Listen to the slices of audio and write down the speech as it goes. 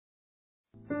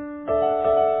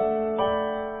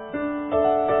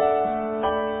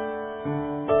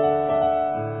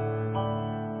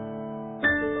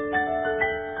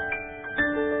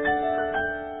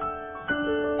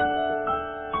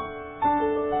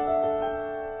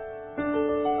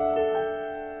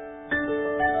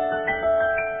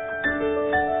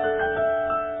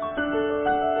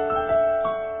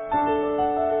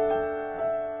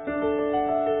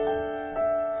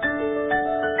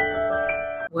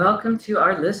Welcome to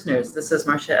our listeners. This is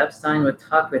Marcia Epstein with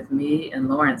Talk With Me in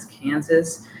Lawrence,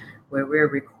 Kansas, where we're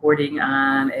recording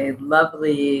on a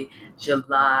lovely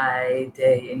July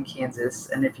day in Kansas.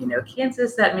 And if you know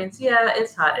Kansas, that means, yeah,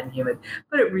 it's hot and humid,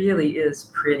 but it really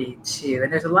is pretty too.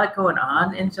 And there's a lot going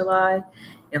on in July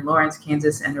in Lawrence,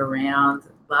 Kansas and around.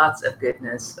 Lots of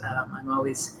goodness. I'm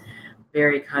always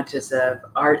very conscious of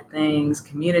art things,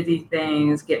 community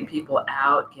things, getting people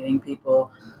out, getting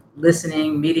people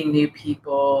listening, meeting new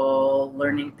people,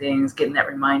 learning things, getting that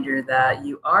reminder that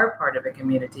you are part of a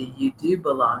community, you do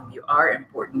belong, you are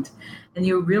important, and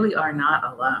you really are not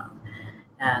alone.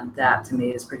 And that to me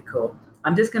is pretty cool.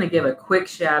 I'm just going to give a quick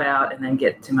shout out and then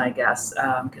get to my guests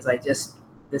because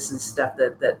this is stuff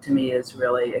that to me is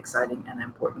really exciting and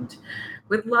important,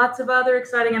 with lots of other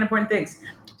exciting and important things.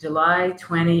 July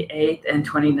 28th and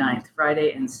 29th,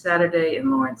 Friday and Saturday in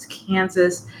Lawrence,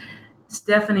 Kansas.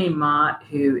 Stephanie Mott,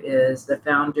 who is the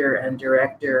founder and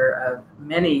director of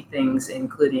many things,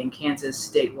 including Kansas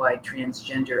Statewide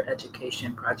Transgender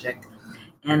Education Project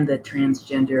and the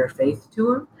Transgender Faith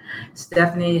Tour.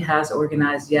 Stephanie has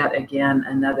organized yet again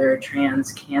another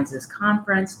Trans Kansas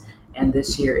conference, and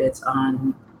this year it's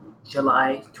on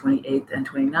July 28th and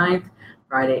 29th,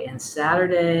 Friday and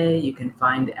Saturday. You can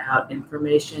find out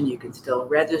information. You can still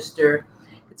register.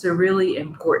 It's a really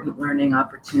important learning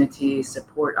opportunity,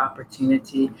 support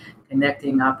opportunity,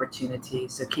 connecting opportunity.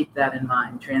 So keep that in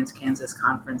mind, Trans Kansas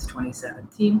Conference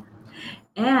 2017.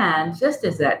 And just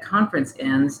as that conference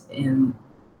ends in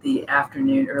the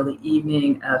afternoon, early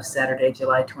evening of Saturday,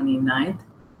 July 29th,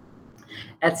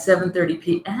 at 7:30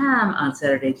 p.m. on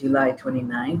Saturday, July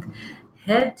 29th,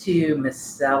 head to Miss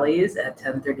Sally's at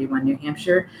 1031 New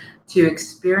Hampshire to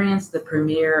experience the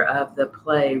premiere of the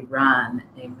play Run,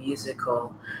 a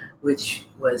musical, which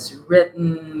was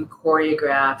written,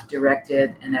 choreographed,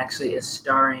 directed, and actually is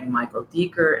starring Michael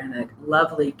Deaker and a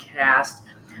lovely cast.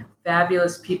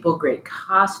 Fabulous people, great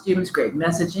costumes, great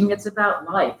messaging. It's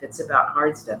about life. It's about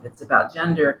hard stuff. It's about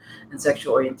gender and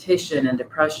sexual orientation and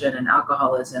depression and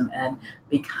alcoholism and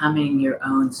becoming your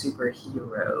own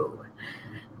superhero.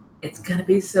 It's going to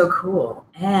be so cool.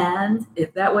 And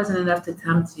if that wasn't enough to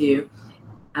tempt you,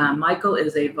 Michael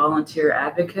is a volunteer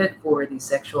advocate for the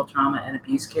Sexual Trauma and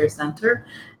Abuse Care Center,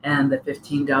 and the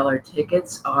 $15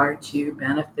 tickets are to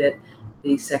benefit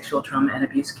the Sexual Trauma and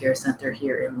Abuse Care Center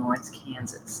here in Lawrence,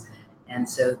 Kansas. And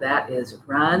so that is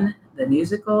Run, the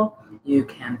musical. You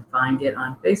can find it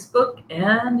on Facebook,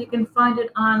 and you can find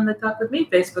it on the Talk With Me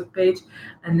Facebook page.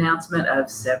 Announcement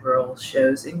of several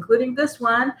shows, including this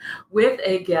one, with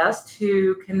a guest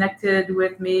who connected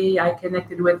with me. I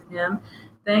connected with him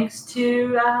thanks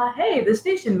to, the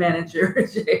station manager,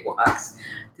 Jay Walks.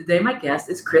 Today my guest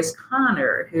is Chris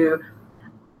Connor, who,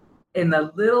 in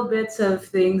the little bits of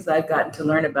things I've gotten to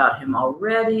learn about him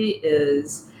already,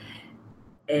 is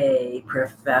a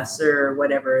professor,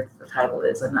 whatever the title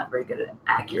is. I'm not very good at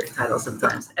accurate titles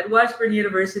sometimes, at Washburn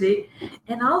University.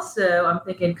 And also, I'm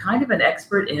thinking kind of an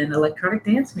expert in electronic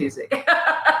dance music.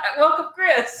 Welcome,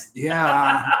 Chris.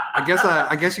 Yeah,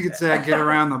 I guess you could say I get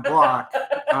around the block.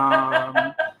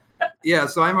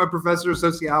 So I'm a professor of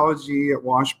sociology at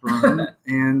Washburn,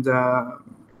 and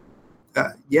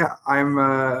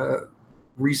I'm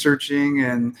researching,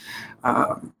 and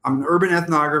I'm an urban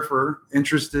ethnographer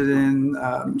interested in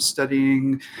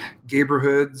studying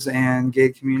neighborhoods and gay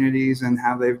communities and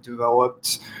how they've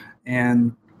developed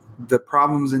and the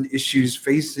problems and issues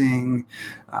facing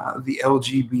the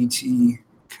LGBT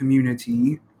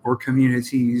community or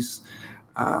communities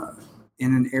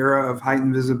in an era of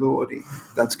heightened visibility.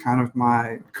 That's kind of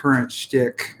my current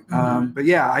shtick. But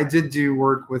yeah, I did do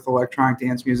work with electronic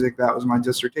dance music. That was my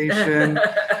dissertation.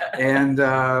 And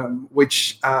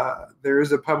there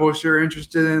is a publisher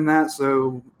interested in that.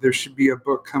 So there should be a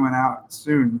book coming out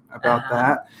soon about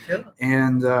that. Cool.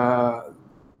 And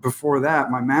before that,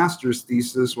 my master's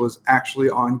thesis was actually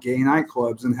on gay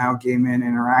nightclubs and how gay men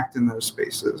interact in those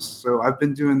spaces. So I've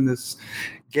been doing this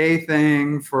gay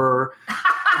thing for...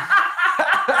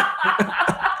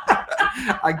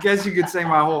 I guess you could say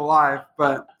my whole life,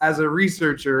 but as a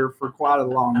researcher for quite a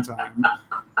long time.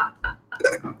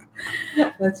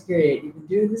 That's great. You've been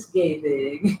doing this gay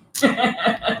thing.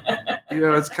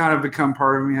 It's kind of become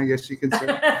part of me, I guess you could say.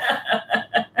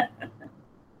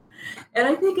 And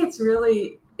I think it's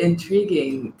really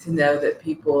intriguing to know that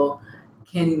people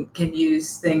can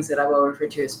use things that I will refer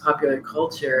to as popular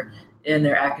culture in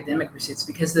their academic pursuits,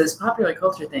 because those popular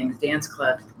culture things, dance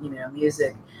clubs,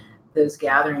 music, those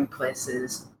gathering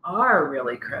places are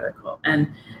really critical.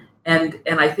 And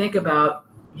I think about,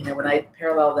 when I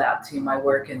parallel that to my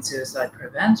work in suicide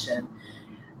prevention,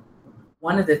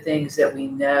 one of the things that we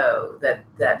know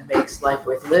that makes life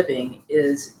worth living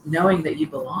is knowing that you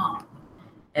belong.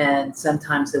 And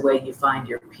sometimes the way you find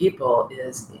your people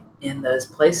is in those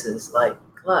places like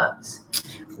clubs,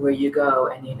 where you go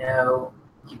and you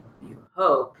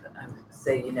hope,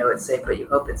 say it's safe, but you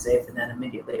hope it's safe, and then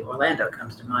immediately Orlando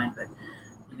comes to mind. But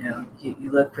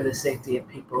you look for the safety of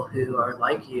people who are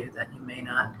like you, that you may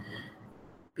not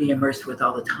be immersed with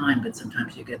all the time, but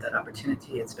sometimes you get that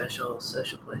opportunity at special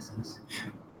social places.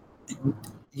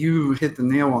 You hit the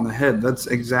nail on the head. That's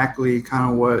exactly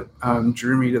kind of what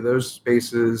drew me to those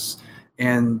spaces.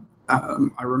 And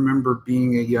I remember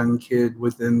being a young kid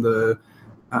within the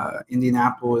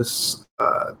Indianapolis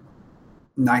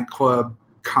nightclub,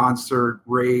 concert,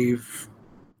 rave,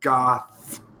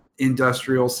 goth,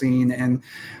 industrial scene. And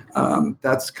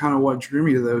that's kind of what drew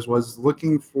me to those, was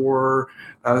looking for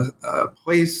a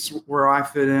place where I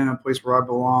fit in, a place where I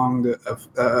belonged,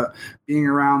 being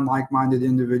around like-minded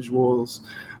individuals.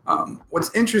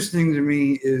 What's interesting to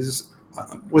me is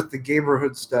with the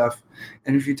gayborhood stuff,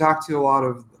 and if you talk to a lot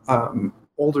of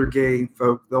older gay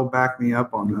folk, they'll back me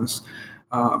up on this.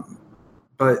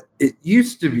 But it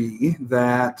used to be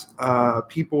that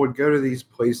people would go to these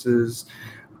places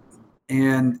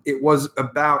and it was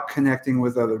about connecting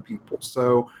with other people.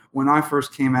 So when I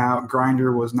first came out,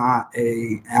 Grindr was not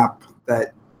an app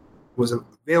that was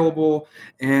available,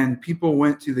 and people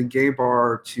went to the gay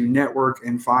bar to network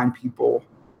and find people,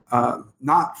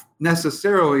 not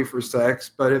necessarily for sex,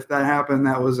 but if that happened,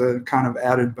 that was a kind of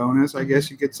added bonus, I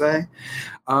guess you could say.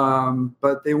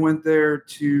 But they went there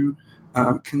to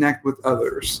connect with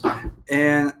others.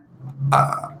 And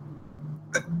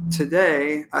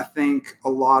today, I think a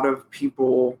lot of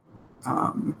people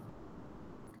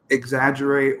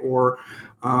exaggerate or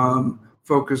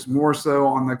focus more so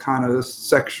on the kind of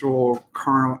sexual,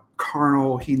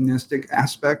 carnal, hedonistic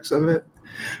aspects of it,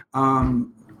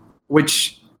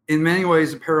 which in many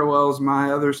ways parallels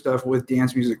my other stuff with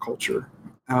dance music culture.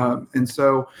 And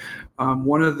so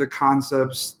one of the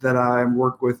concepts that I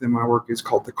work with in my work is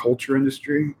called the culture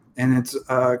industry. And it's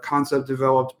a concept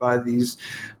developed by these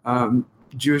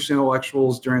Jewish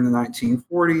intellectuals during the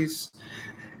 1940s,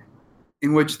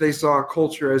 in which they saw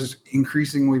culture as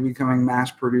increasingly becoming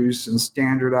mass-produced and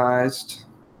standardized.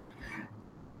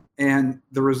 And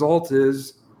the result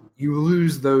is you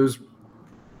lose those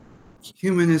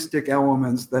humanistic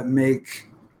elements that make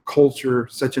culture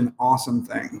such an awesome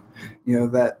thing.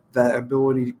 That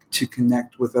ability to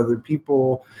connect with other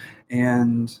people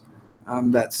and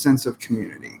that sense of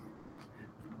community.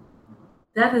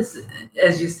 That is,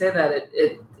 as you say that,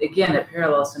 it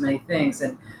parallels so many things,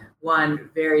 and one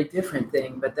very different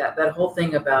thing, but that whole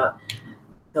thing about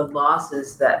the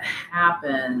losses that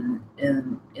happen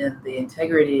in the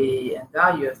integrity and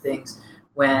value of things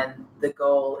when the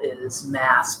goal is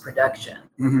mass production,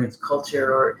 whether it's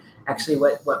culture, or actually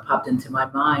what popped into my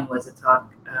mind was a talk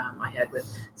I had with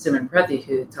Simon Preti,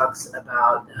 who talks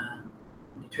about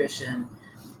nutrition,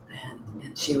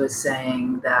 and she was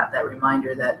saying that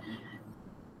reminder that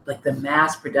like the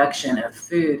mass production of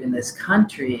food in this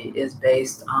country is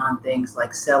based on things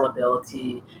like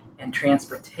sellability and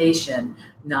transportation,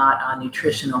 not on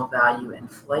nutritional value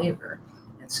and flavor.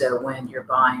 And so when you're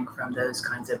buying from those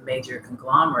kinds of major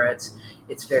conglomerates,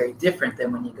 it's very different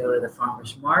than when you go to the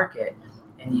farmer's market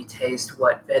and you taste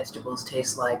what vegetables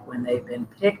taste like when they've been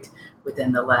picked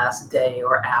within the last day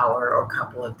or hour or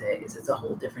couple of days. It's a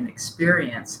whole different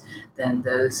experience than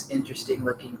those interesting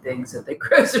looking things at the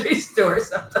grocery store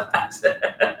sometimes.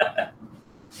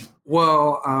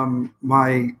 Well,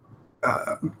 my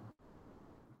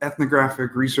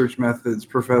ethnographic research methods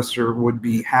professor would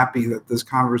be happy that this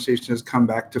conversation has come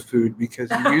back to food,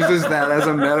 because he uses that as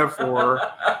a metaphor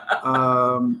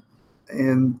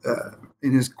in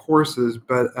his courses.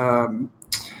 But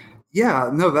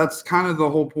that's kind of the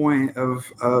whole point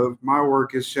of my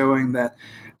work, is showing that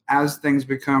as things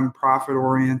become profit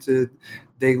oriented,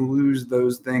 they lose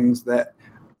those things that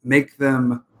make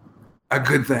them a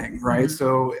good thing, right? Mm-hmm.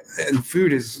 So, and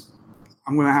food is,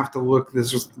 I'm going to have to look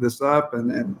this up,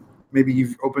 and maybe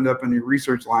you've opened up a new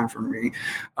research line for me.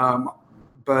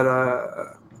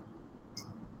 But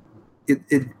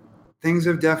things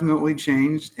have definitely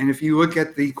changed. And if you look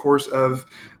at the course of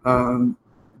the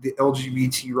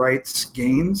LGBT rights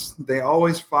gains, they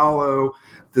always follow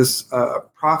this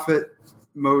profit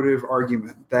motive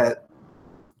argument that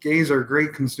gays are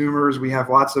great consumers. We have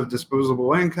lots of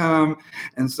disposable income.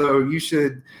 And so you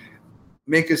should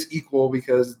make us equal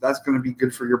because that's going to be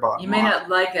good for your bottom line. You may not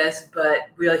like us, but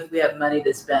we have money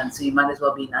to spend, so you might as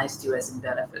well be nice to us and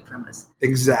benefit from us.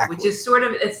 Exactly. Which is sort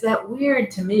of, it's that weird,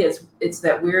 to me, it's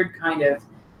that weird kind of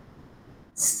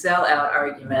sellout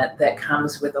argument that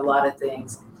comes with a lot of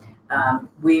things.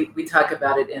 We talk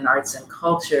about it in arts and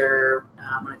culture.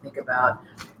 When I think about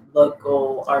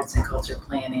local arts and culture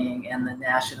planning and the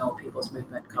national people's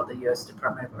movement called the U.S.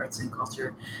 Department of Arts and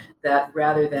Culture, that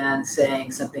rather than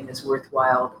saying something is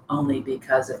worthwhile only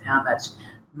because of how much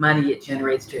money it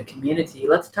generates to a community,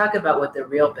 let's talk about what the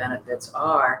real benefits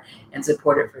are and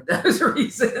support it for those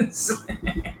reasons.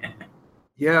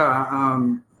 Yeah.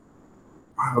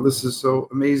 Wow, this is so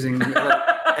amazing.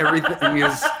 Everything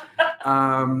is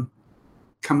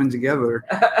coming together.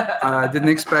 I didn't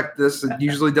expect this. It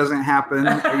usually doesn't happen.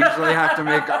 I usually have to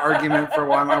make an argument for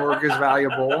why my work is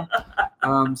valuable.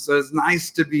 So it's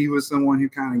nice to be with someone who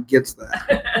kind of gets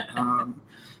that.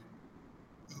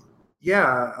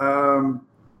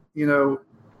 You know,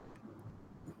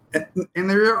 and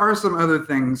there are some other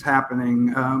things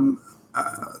happening,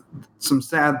 some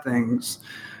sad things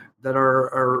that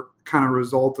are kind of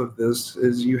result of this.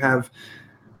 Is you have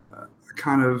a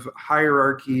kind of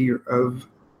hierarchy of,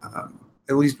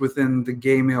 at least within the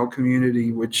gay male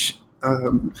community, which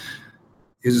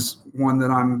is one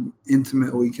that I'm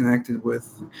intimately connected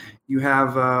with. You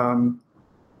have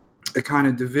a kind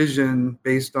of division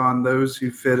based on those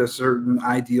who fit a certain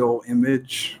ideal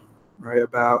image, right?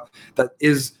 About that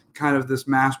is kind of this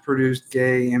mass-produced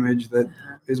gay image that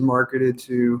is marketed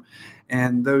to,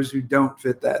 and those who don't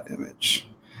fit that image,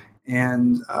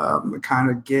 and a kind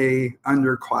of gay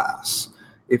underclass,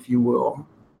 if you will.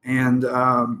 And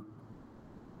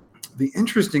the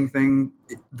interesting thing,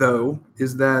 though,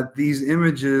 is that these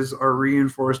images are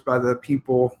reinforced by the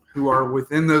people who are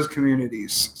within those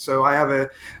communities. So I have a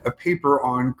paper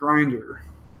on Grindr,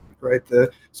 right?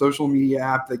 The social media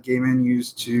app that gay men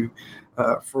use to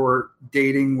for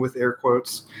dating, with air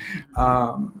quotes.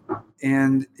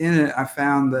 And in it, I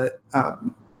found that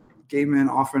gay men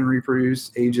often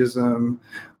reproduce ageism,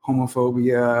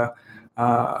 homophobia,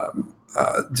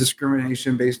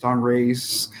 discrimination based on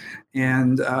race.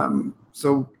 And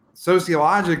so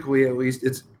sociologically, at least,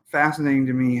 it's fascinating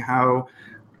to me how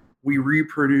we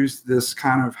reproduce this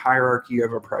kind of hierarchy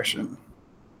of oppression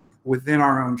within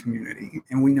our own community,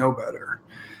 and we know better.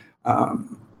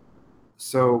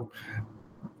 So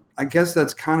I guess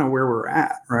that's kind of where we're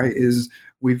at, right? Is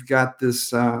we've got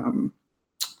this, kind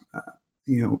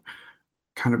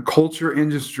of culture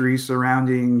industry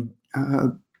surrounding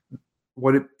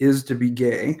what it is to be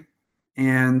gay.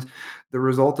 And the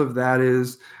result of that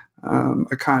is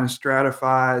a kind of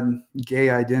stratified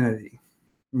gay identity,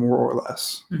 more or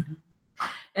less. Mm-hmm.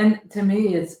 And to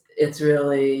me, it's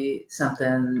really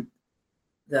something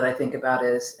that I think about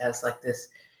as like this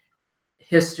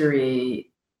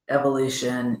history,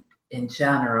 evolution in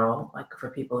general, like for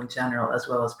people in general, as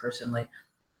well as personally.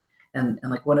 And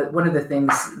like one of the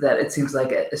things that it seems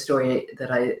like a story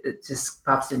that it just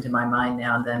pops into my mind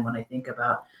now and then when I think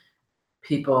about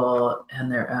people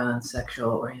and their own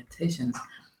sexual orientations,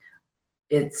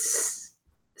 it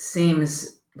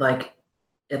seems like,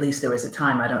 at least there was a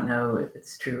time, I don't know if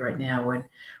it's true right now,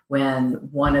 when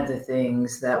one of the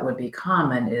things that would be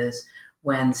common is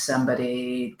when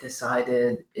somebody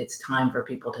decided it's time for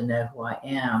people to know who I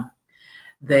am,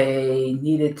 they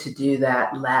needed to do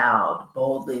that loud,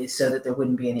 boldly, so that there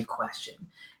wouldn't be any question.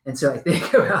 And so I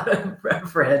think about a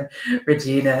friend,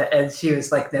 Regina, and she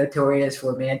was like notorious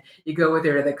for, man, you go with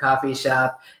her to the coffee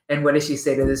shop, and what does she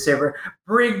say to the server?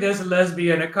 Bring this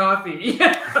lesbian a coffee.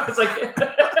 I was like,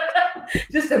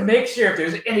 just to make sure if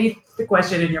there's any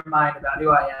question in your mind about who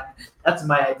I am, that's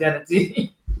my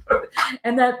identity.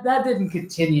 And that didn't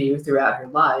continue throughout her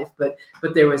life, but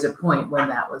there was a point when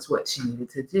that was what she needed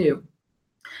to do.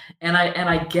 And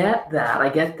I get that. I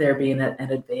get there being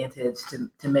an advantage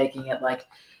to making it like,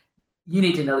 you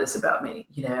need to know this about me,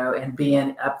 and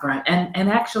being upfront. And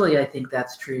actually, I think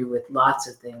that's true with lots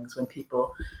of things. When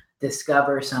people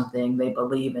discover something, they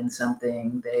believe in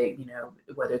something, they,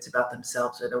 whether it's about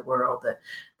themselves or the world,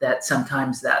 that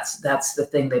sometimes that's the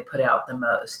thing they put out the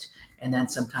most. And then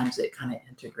sometimes it kind of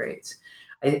integrates.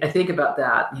 I think about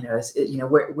that,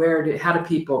 how do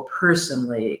people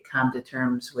personally come to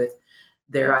terms with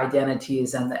their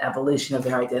identities and the evolution of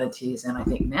their identities? And I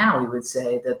think now we would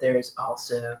say that there's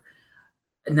also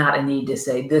not a need to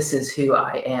say, this is who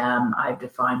I am. I've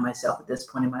defined myself at this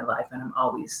point in my life, and I'm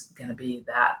always going to be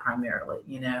that primarily.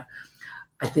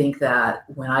 I think that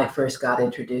when I first got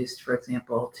introduced, for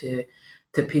example, to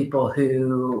people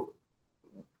who,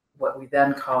 what we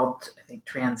then called, I think,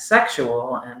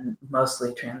 transsexual and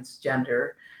mostly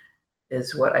transgender,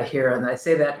 is what I hear. And I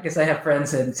say that because I have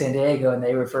friends in San Diego and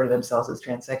they refer to themselves as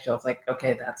transsexual. It's like,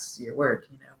 okay, that's your word,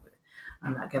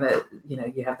 I'm not gonna,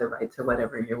 you have the right to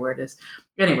whatever your word is.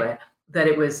 Anyway, that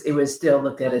it was still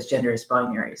looked at as gender as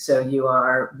binary. So you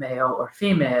are male or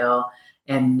female,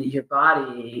 and your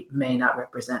body may not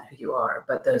represent who you are,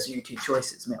 but those are your two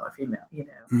choices, male or female,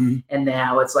 Mm-hmm. And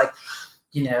now it's like,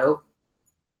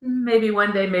 maybe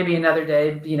one day, maybe another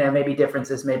day, maybe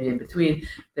differences, maybe in between.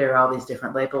 There are all these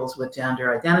different labels with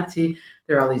gender identity.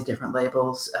 There are all these different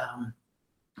labels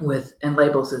and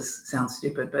labels sounds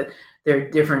stupid, but there are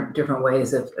different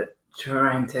ways of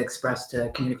trying to express, to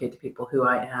communicate to people who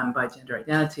I am by gender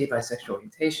identity, by sexual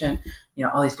orientation,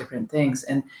 all these different things.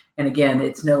 And again,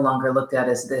 it's no longer looked at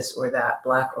as this or that,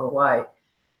 black or white.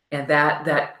 And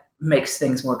that makes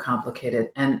things more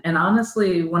complicated. And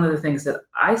honestly, one of the things that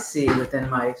I see within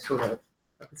my sort of,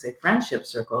 I would say, friendship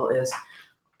circle is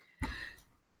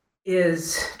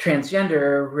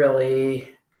transgender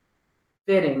really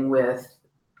fitting with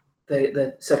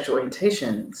the sexual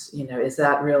orientations? Is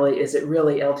it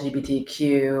really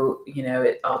LGBTQ,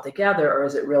 it all together, or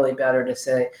is it really better to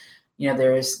say,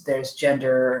 there's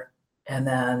gender and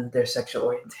then there's sexual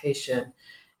orientation,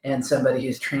 and somebody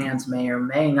who's trans may or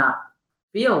may not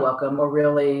feel welcome or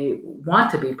really want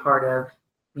to be part of,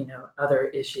 other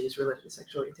issues related to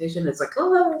sexual orientation. It's like,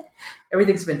 oh,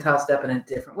 everything's been tossed up in a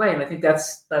different way. And I think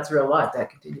that's real life that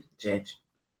continues to change.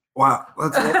 Wow.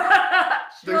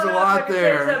 There's a lot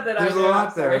there. There's a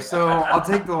lot there. So I'll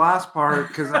take the last part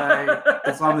because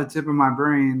it's on the tip of my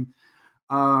brain.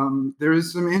 There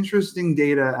is some interesting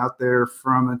data out there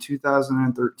from a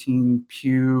 2013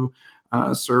 Pew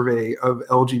survey of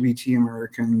LGBT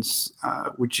Americans,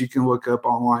 which you can look up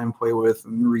online and play with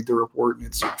and read the report, and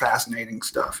it's fascinating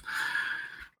stuff.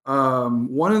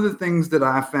 One of the things that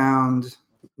I found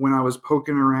when I was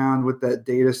poking around with that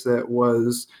data set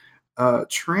was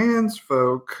trans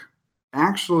folk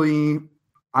actually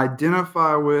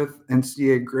identify with and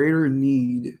see a greater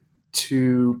need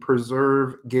to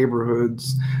preserve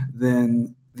neighborhoods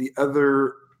than the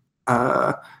other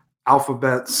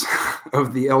alphabets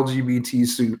of the LGBT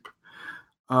soup.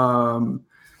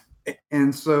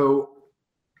 And so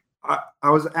I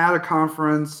was at a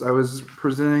conference, I was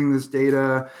presenting this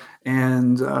data,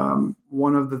 and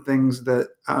one of the things that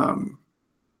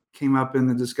came up in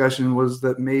the discussion was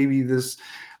that maybe this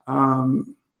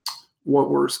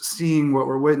what we're seeing, what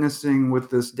we're witnessing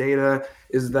with this data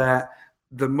is that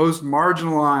the most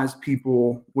marginalized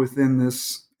people within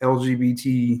this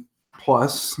LGBT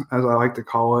plus, as I like to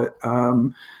call it,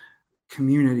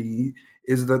 community,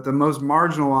 is that the most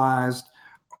marginalized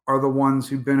are the ones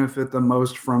who benefit the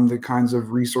most from the kinds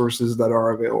of resources that are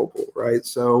available, right?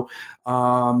 So,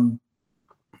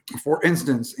 for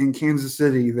instance, in Kansas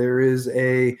City, there is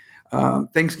a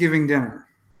Thanksgiving dinner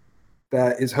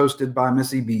that is hosted by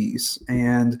Missy B's,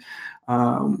 and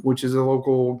which is a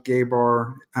local gay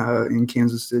bar in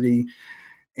Kansas City.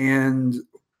 And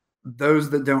those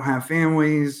that don't have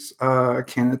families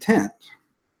can attend.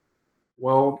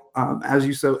 Well, as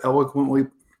you so eloquently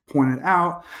pointed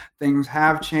out, things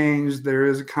have changed. There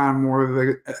is a kind of more of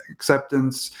an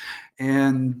acceptance,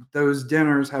 and those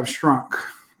dinners have shrunk,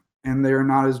 and they're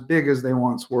not as big as they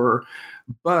once were.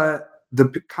 But the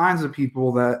kinds of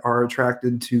people that are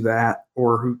attracted to that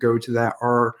or who go to that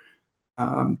are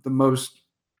the most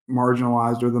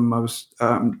marginalized or the most,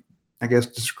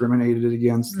 discriminated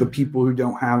against. The people who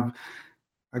don't have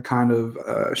a kind of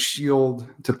shield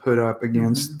to put up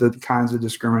against the kinds of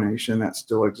discrimination that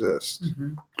still exists.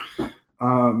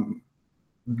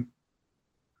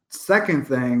 Second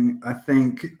thing, I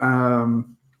think,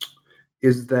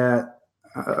 is that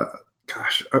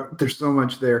there's so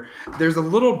much there. There's a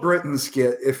Little Britain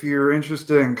skit if you're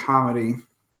interested in comedy,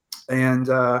 and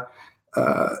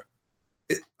I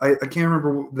can't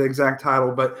remember the exact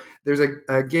title, but there's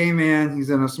a gay man. He's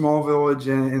in a small village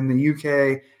in the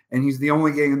UK, and he's the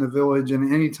only gay in the village.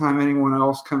 And anytime anyone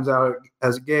else comes out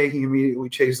as gay, he immediately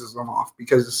chases them off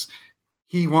because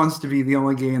he wants to be the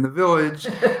only gay in the village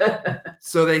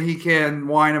so that he can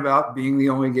whine about being the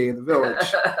only gay in the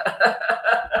village.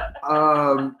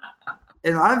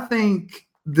 And I think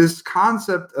this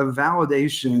concept of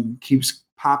validation keeps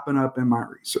popping up in my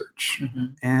research.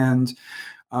 And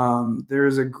there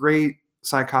is a great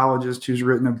psychologist who's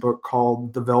written a book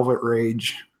called The Velvet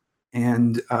Rage.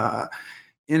 And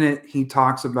in it, he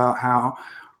talks about how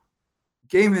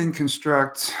gay men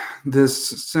construct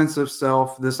this sense of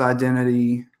self, this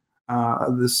identity,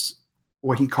 this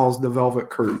what he calls the velvet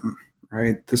curtain,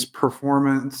 right? This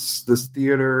performance, this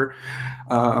theater,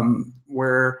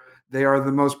 where they are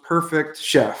the most perfect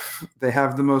chef. They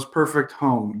have the most perfect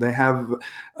home. They have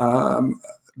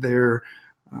the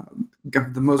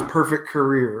most perfect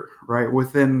career, right,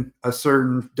 within a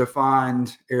certain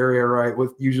defined area, right,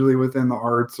 usually within the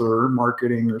arts or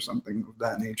marketing or something of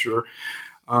that nature.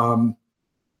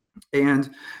 And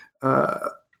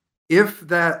if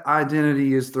that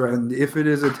identity is threatened, if it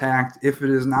is attacked, if it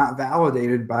is not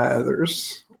validated by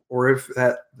others, or if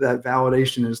that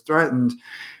validation is threatened,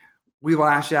 we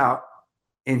lash out,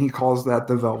 and he calls that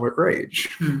the velvet rage.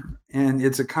 And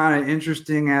it's a kind of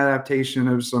interesting adaptation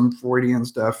of some Freudian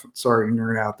stuff. Sorry to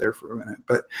nerd out there for a minute,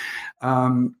 but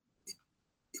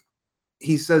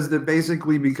he says that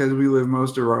basically because we live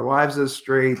most of our lives as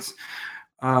straights,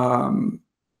 when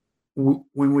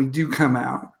we do come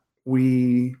out,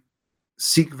 we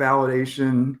seek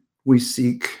validation, we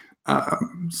seek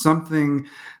something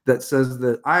that says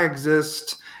that I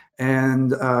exist,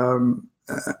 and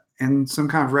some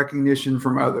kind of recognition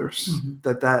from others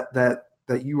that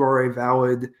you are a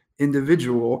valid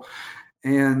individual.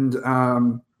 And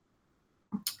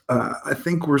I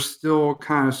think we're still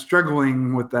kind of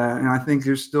struggling with that, and I think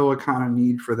there's still a kind of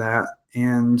need for that.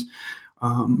 And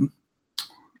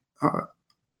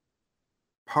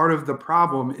part of the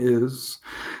problem is,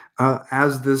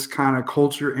 as this kind of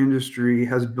culture industry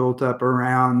has built up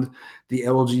around the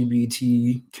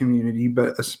LGBT community,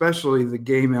 but especially the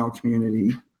gay male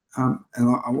community, and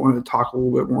I want to talk a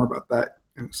little bit more about that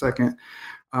in a second,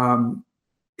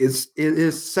 it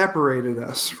is separated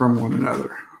us from one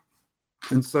another.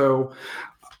 And so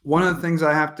one of the things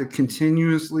I have to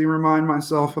continuously remind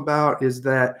myself about is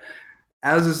that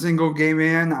as a single gay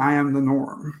man, I am the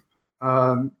norm.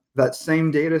 That same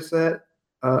data set,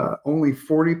 only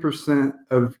 40%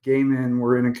 of gay men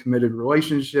were in a committed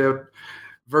relationship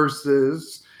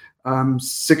versus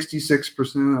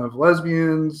 66% of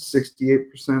lesbians,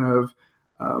 68% of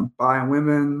bi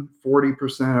women,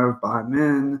 40% of bi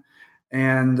men.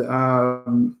 And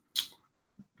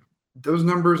those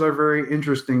numbers are very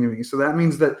interesting to me. So that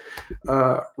means that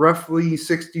roughly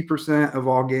 60% of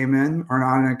all gay men are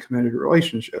not in a committed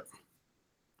relationship.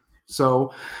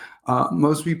 So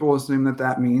most people assume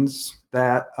that means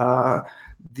that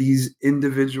these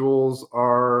individuals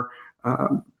are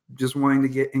just wanting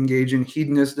to engage in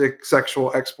hedonistic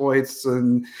sexual exploits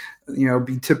and,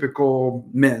 be typical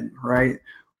men, right?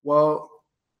 Well,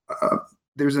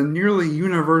 there's a nearly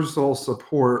universal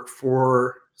support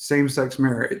for same-sex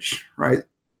marriage, right,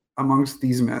 amongst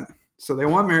these men. So they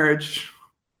want marriage,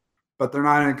 but they're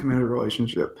not in a committed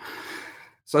relationship.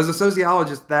 So as a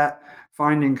sociologist, that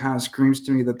finding kind of screams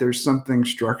to me that there's something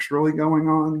structurally going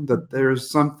on, that there's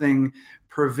something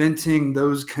preventing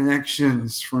those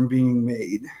connections from being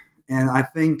made. And I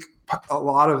think a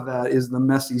lot of that is the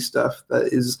messy stuff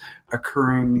that is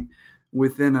occurring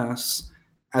within us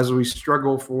as we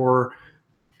struggle for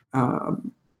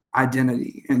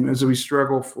identity and as we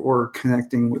struggle for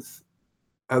connecting with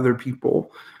other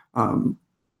people.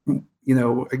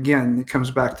 Again, it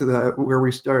comes back to where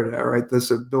we started at, right?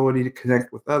 This ability to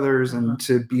connect with others and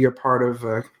to be a part of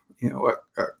a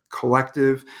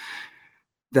collective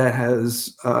that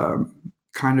has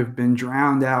kind of been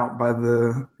drowned out by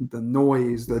the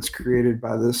noise that's created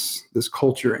by this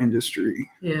culture industry.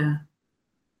 Yeah.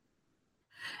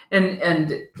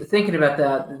 And thinking about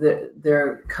that, there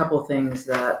are a couple things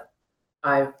that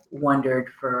I've wondered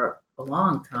for a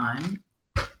long time,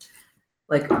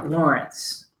 like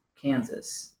Lawrence,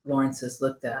 Kansas. Lawrence is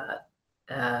looked at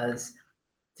as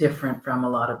different from a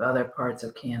lot of other parts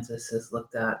of Kansas, is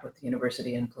looked at with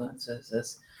university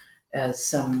influences as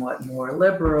somewhat more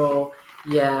liberal,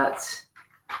 yet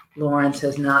Lawrence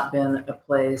has not been a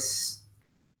place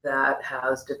that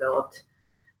has developed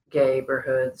gay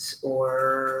neighborhoods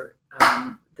or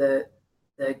the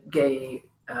gay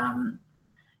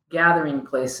gathering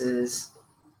places,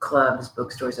 clubs,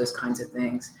 bookstores, those kinds of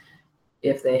things.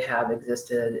 If they have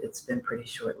existed, it's been pretty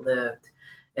short-lived.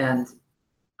 And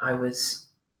I was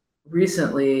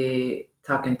recently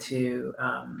talking to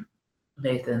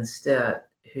Nathan Stitt,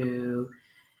 who,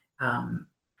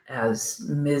 as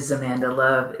Ms. Amanda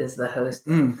Love, is the host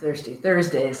of Thirsty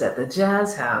Thursdays at the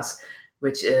Jazz House,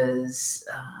 which is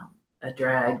a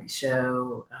drag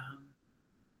show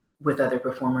with other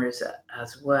performers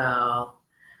as well.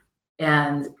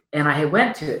 And I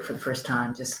went to it for the first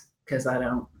time just because I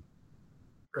don't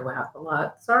go out a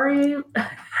lot. Sorry.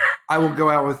 I will go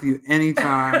out with you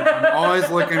anytime. I'm always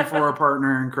looking for a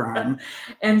partner in crime.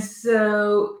 And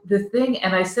so the thing,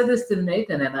 and I said this to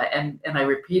Nathan, and I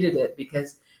repeated it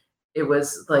because it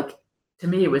was like, to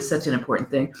me, it was such an important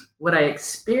thing. What I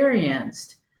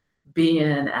experienced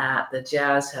being at the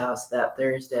Jazz House that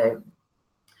Thursday,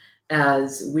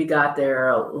 as we got there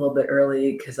a little bit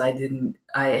early because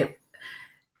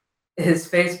his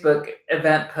Facebook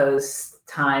event post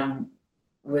time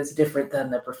was different than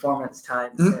the performance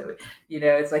time. So,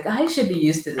 it's like, I should be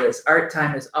used to this. Art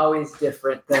time is always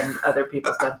different than other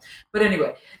people's time. But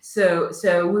anyway, so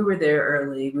we were there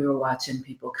early. We were watching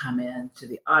people come in to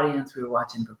the audience. We were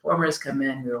watching performers come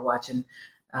in. We were watching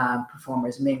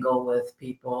performers mingle with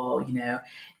people,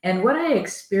 And what I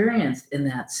experienced in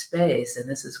that space, and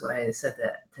this is what I said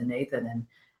to Nathan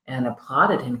and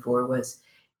applauded him for, was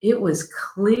it was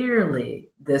clearly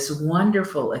this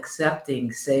wonderful,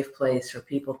 accepting, safe place for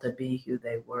people to be who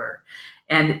they were.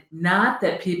 And not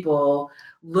that people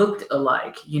looked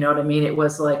alike, you know what I mean? It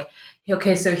was like,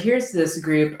 okay, so here's this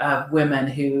group of women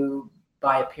who,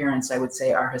 by appearance, I would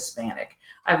say are Hispanic.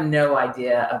 I have no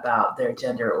idea about their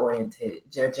gender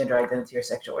identity or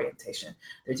sexual orientation.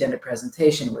 Their gender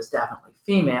presentation was definitely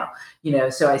female,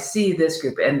 so I see this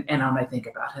group, and when I think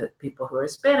about people who are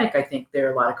Hispanic, I think there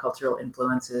are a lot of cultural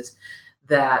influences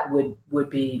that would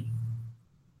be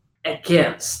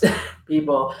against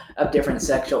people of different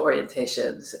sexual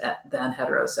orientations than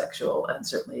heterosexual, and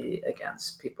certainly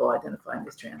against people identifying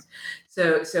as trans.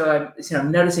 So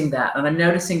I'm noticing that, and I'm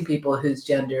noticing people whose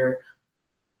gender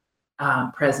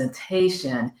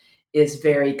presentation is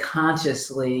very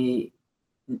consciously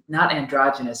not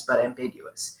androgynous, but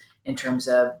ambiguous in terms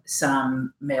of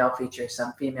some male features,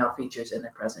 some female features in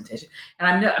the presentation.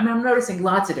 And I'm noticing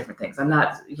lots of different things. I'm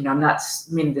not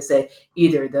meaning to say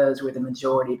either of those were the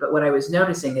majority, but what I was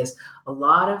noticing is a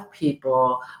lot of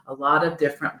people, a lot of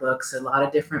different looks, a lot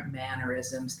of different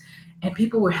mannerisms, and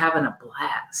people were having a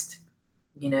blast,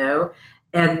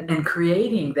 and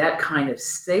creating that kind of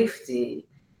safety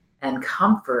and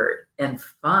comfort and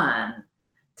fun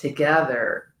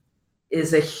together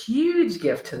is a huge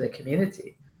gift to the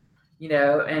community,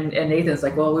 and Nathan's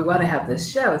like, well, we want to have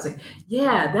this show. It's like,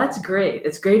 yeah, that's great.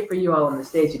 It's great for you all on the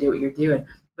stage to do what you're doing,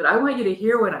 but I want you to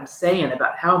hear what I'm saying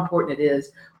about how important it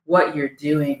is what you're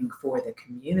doing for the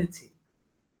community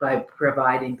by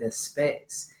providing this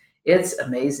space. It's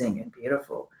amazing and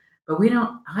beautiful, but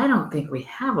I don't think we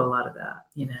have a lot of that,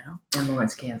 in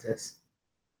Lawrence, Kansas.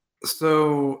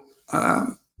 So,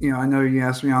 I know you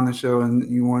asked me on the show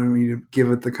and you wanted me to give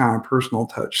it the kind of personal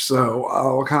touch. So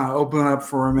I'll kind of open up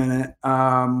for a minute.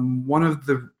 One of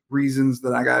the reasons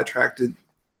that I got attracted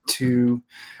to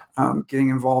getting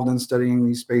involved in studying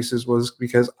these spaces was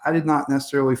because I did not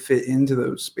necessarily fit into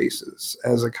those spaces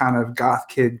as a kind of goth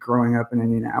kid growing up in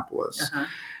Indianapolis. Uh-huh.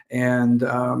 And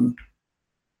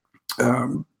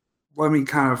let me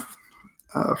kind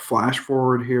of flash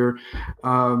forward here.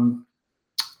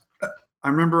 I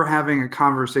remember having a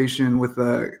conversation with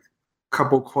a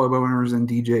couple club owners and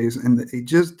DJs, and they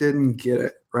just didn't get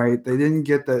it, right? They didn't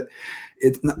get that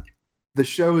the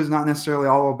show is not necessarily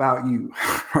all about you,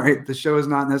 right? The show is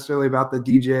not necessarily about the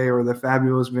DJ or the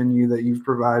fabulous venue that you've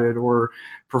provided or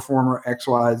performer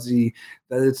XYZ,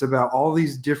 that it's about all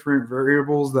these different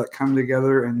variables that come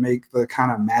together and make the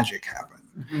kind of magic happen.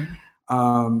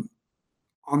 Mm-hmm.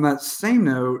 On that same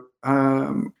note,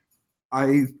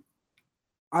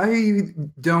 I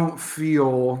don't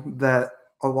feel that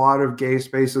a lot of gay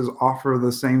spaces offer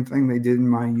the same thing they did in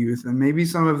my youth. And maybe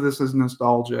some of this is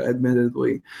nostalgia,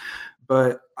 admittedly.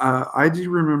 But I do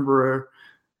remember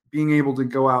being able to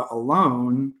go out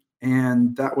alone,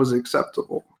 and that was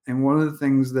acceptable. And one of the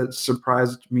things that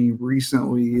surprised me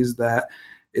recently is that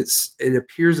it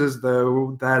appears as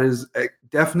though that is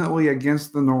definitely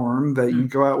against the norm, that you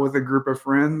go out with a group of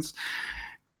friends.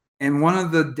 And one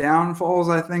of the downfalls,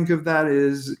 I think, of that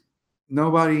is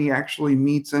nobody actually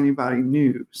meets anybody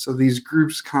new. So these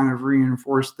groups kind of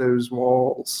reinforce those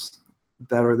walls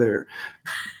that are there.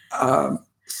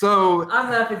 So I'm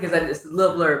laughing because I just a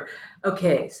little blurb.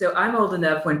 Okay, so I'm old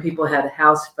enough when people had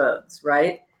house phones,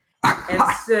 right? And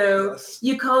so yes.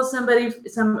 You call some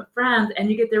friend, and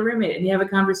you get their roommate, and you have a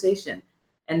conversation.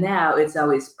 And now it's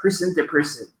always person to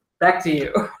person. Back to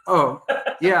you. Oh,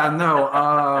 yeah,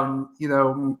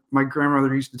 no. My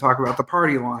grandmother used to talk about the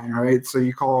party line, right? So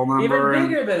you call a number. Even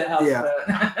bigger than a house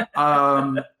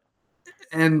phone.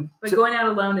 But going out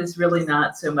alone is really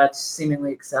not so much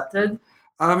seemingly accepted.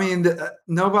 I mean,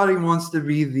 nobody wants to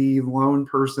be the lone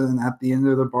person at the end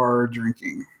of the bar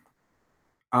drinking.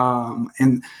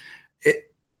 And it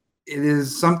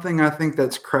is something I think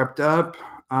that's crept up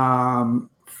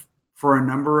for a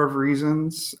number of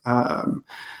reasons.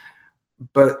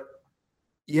 But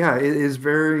yeah, it is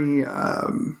very, how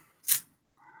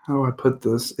do I put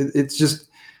this? It's just,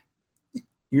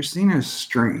 you're seen as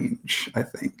strange, I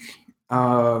think.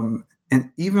 And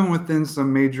even within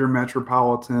some major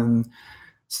metropolitan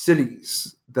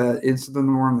cities, that it's the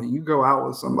norm that you go out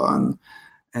with someone,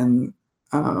 and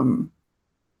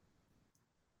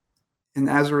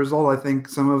as a result, I think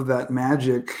some of that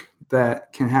magic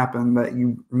that can happen, that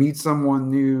you meet someone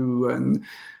new and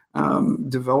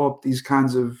develop these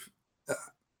kinds of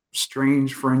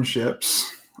strange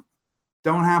friendships,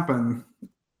 don't happen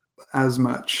as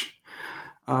much.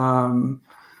 And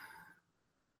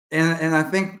I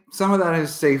think some of that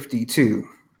is safety too,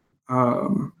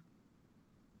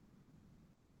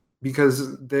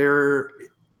 because there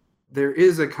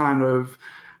is a kind of,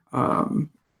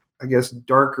 I guess,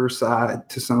 darker side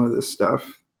to some of this stuff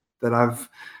that I've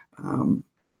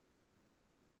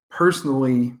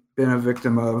personally been a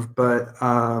victim of, but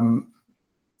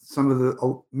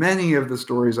many of the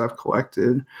stories I've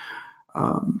collected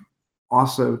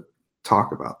also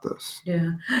talk about this.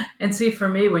 Yeah. And see, for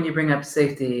me, when you bring up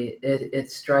safety,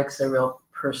 it strikes a real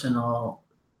personal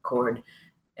chord.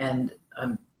 And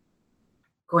I'm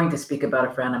going to speak about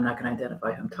a friend. I'm not going to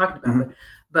identify who I'm talking about, Mm-hmm.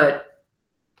 but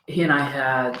he and I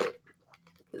had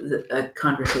a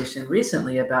conversation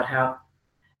recently about how,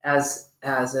 as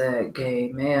a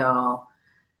gay male,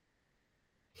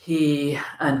 he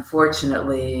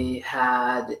unfortunately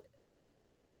had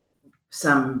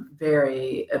some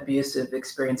very abusive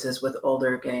experiences with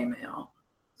older gay male.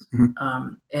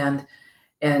 Mm-hmm.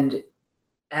 And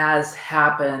as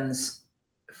happens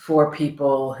for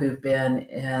people who've been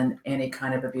in any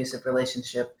kind of abusive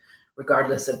relationship,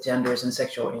 regardless of genders and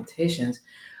sexual orientations,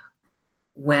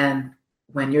 when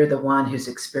you're the one who's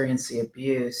experienced the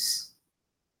abuse,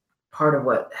 part of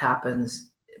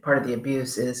the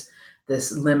abuse is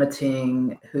this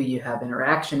limiting who you have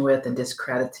interaction with and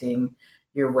discrediting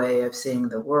your way of seeing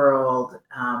the world.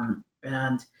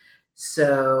 And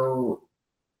so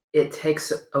it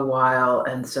takes a while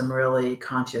and some really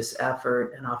conscious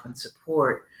effort and often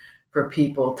support for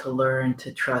people to learn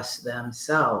to trust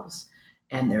themselves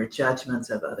and their judgments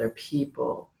of other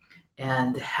people,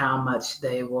 and how much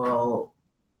they will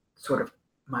sort of,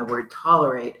 my word,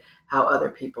 tolerate how other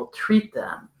people treat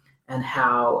them, and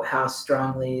how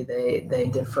strongly they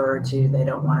defer to, they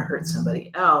don't want to hurt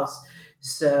somebody else.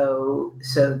 So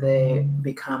they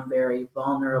become very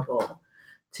vulnerable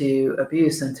to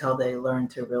abuse until they learn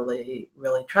to really,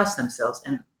 really trust themselves.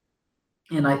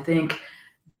 And I think,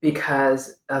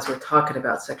 because as we're talking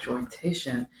about sexual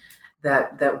orientation,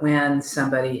 that when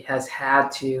somebody has had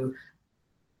to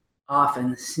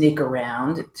often sneak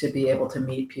around to be able to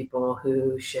meet people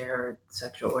who share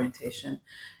sexual orientation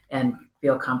and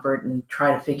feel comfort and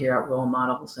try to figure out role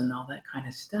models and all that kind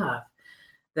of stuff,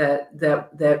 that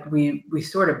we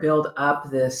sort of build up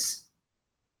this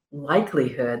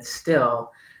likelihood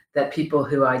still that people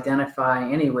who identify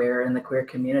anywhere in the queer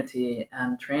community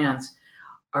and trans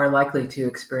are likely to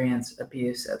experience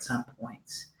abuse at some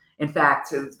points. In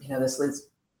fact, this leads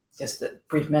just a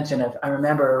brief mention of, I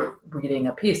remember reading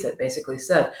a piece that basically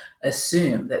said,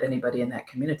 assume that anybody in that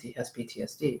community has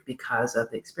PTSD because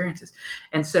of the experiences.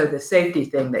 And so the safety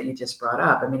thing that you just brought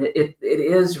up, I mean, it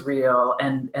is real,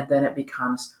 and then it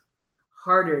becomes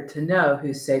harder to know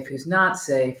who's safe, who's not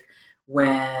safe,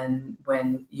 when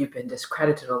you've been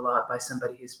discredited a lot by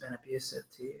somebody who's been abusive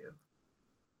to you.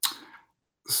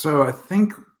 So I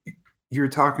think you're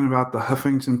talking about the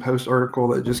Huffington Post article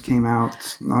that just came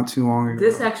out not too long ago.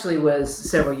 This actually was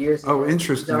several years ago. Oh,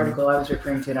 interesting. The article I was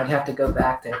referring to, and I'd have to go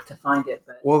back to find it.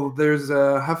 But well, there's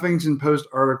a Huffington Post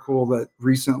article that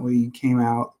recently came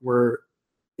out where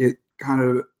it kind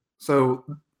of, so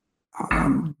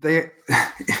it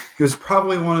was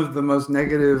probably one of the most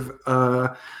negative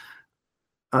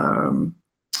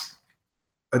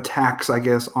attacks, I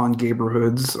guess, on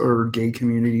gayborhoods or gay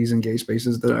communities and gay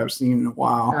spaces that I've seen in a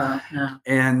while. Yeah.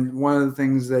 And one of the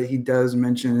things that he does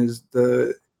mention is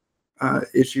the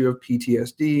issue of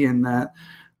PTSD, and that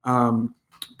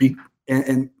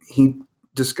and he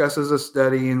discusses a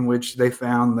study in which they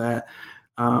found that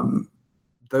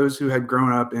those who had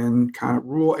grown up in kind of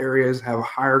rural areas have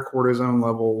higher cortisone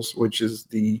levels, which is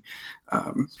the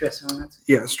stress hormones.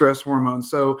 Yeah, stress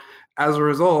hormones. So as a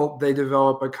result, they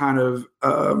develop a kind of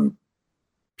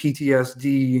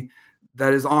PTSD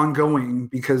that is ongoing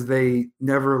because they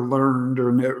never learned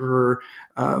or never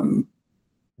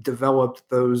developed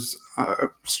those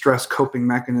stress coping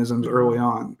mechanisms early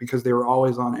on, because they were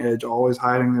always on edge, always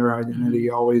hiding their identity,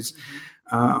 always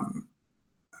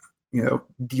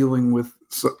dealing with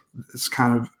this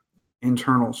kind of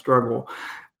internal struggle.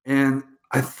 And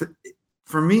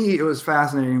for me, it was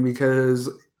fascinating because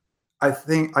I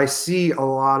think I see a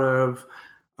lot of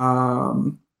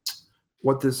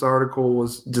what this article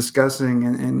was discussing,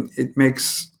 and it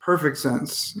makes perfect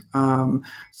sense. Some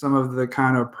of the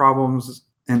kind of problems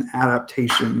and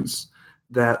adaptations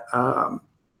that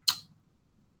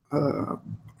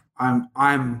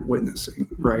I'm witnessing,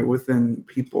 right, within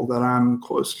people that I'm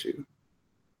close to.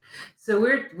 So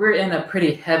we're in a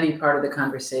pretty heavy part of the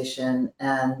conversation,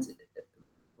 and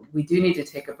we do need to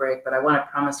take a break, but I want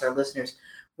to promise our listeners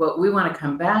what we want to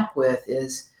come back with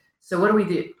is, so what do we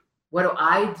do? What do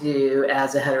I do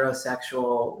as a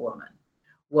heterosexual woman?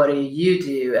 What do you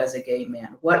do as a gay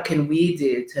man? What can we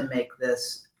do to make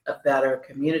this a better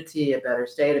community, a better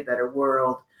state, a better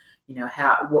world?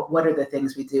 What are the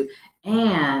things we do?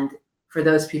 And for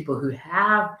those people who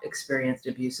have experienced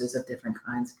abuses of different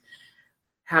kinds,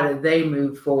 how do they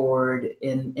move forward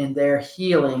in their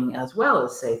healing as well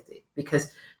as safety?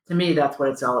 Because to me, that's what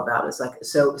it's all about. It's like,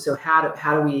 so how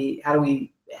do we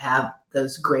have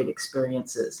those great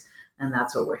experiences? And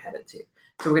that's what we're headed to.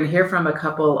 So we're going to hear from a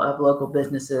couple of local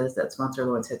businesses that sponsor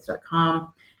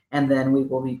LawrenceHits.com, and then we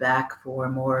will be back for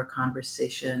more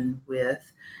conversation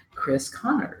with Chris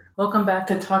Connor. Welcome back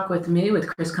to Talk With Me with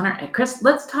Chris Connor. And Chris,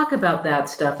 let's talk about that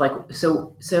stuff. Like,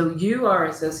 so you are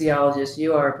a sociologist,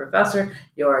 you are a professor,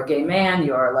 you are a gay man,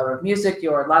 you are a lover of music,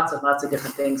 you are lots and lots of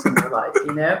different things in your life,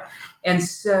 And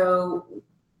so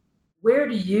where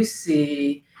do you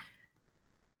see,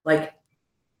 like,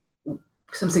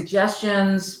 some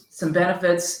suggestions, some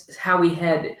benefits, how we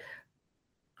head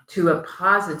to a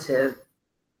positive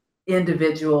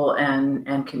individual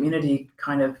and community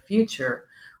kind of future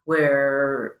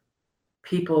where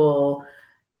people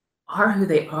are who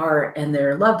they are and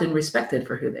they're loved and respected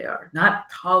for who they are, not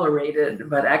tolerated,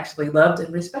 but actually loved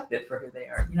and respected for who they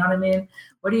are. You know what I mean?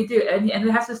 What do you do? And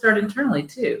it has to start internally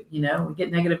too. We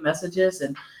get negative messages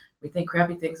and we think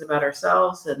crappy things about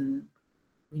ourselves, and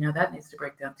that needs to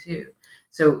break down too.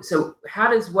 So how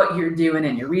does what you're doing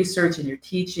and your research and your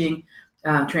teaching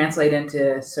translate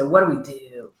into, so what do we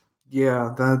do?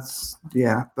 Yeah, that's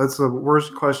the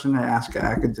worst question to ask an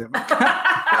academic.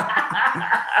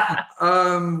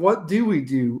 What do we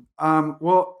do? Again,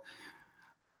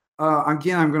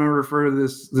 I'm going to refer to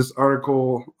this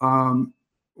article.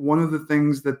 One of the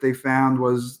things that they found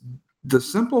was the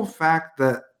simple fact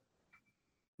that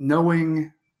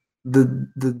knowing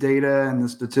the data and the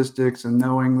statistics and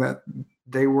knowing that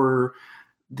they were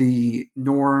the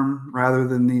norm rather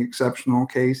than the exceptional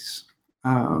case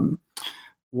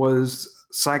was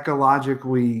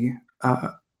psychologically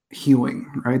healing,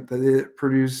 right? That it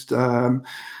produced some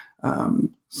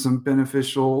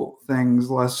beneficial things,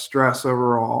 less stress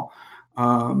overall.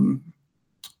 And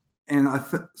I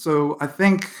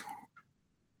think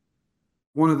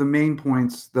one of the main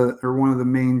points one of the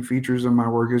main features of my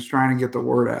work is trying to get the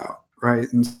word out,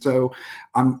 right? And so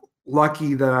I'm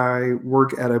lucky that I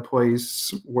work at a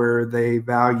place where they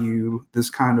value this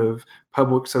kind of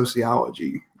public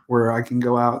sociology, where I can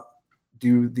go out,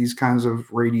 do these kinds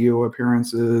of radio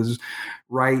appearances,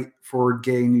 write for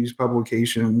gay news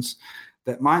publications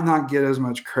that might not get as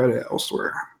much credit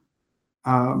elsewhere.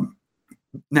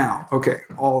 Now, okay,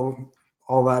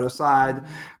 all that aside,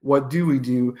 what do we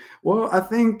do? Well, I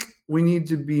think we need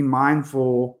to be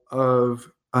mindful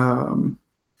of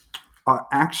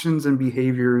actions and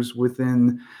behaviors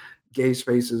within gay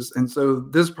spaces. And so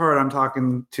this part, I'm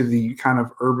talking to the kind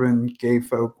of urban gay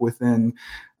folk within,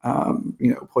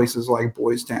 places like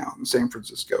Boys Town, San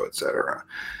Francisco, et cetera.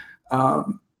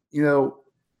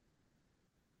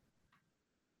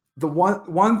 The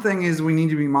one thing is we need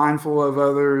to be mindful of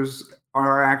others,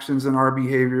 our actions and our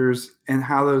behaviors, and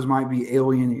how those might be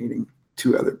alienating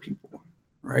to other people,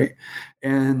 right?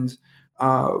 And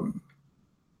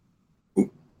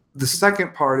the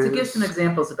second part is... So give some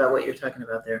examples about what you're talking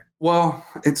about there. Well,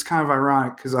 it's kind of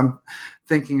ironic because I'm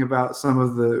thinking about some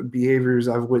of the behaviors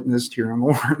I've witnessed here in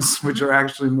Lawrence, which are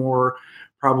actually more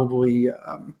probably,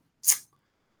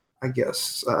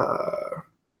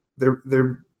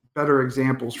 they're better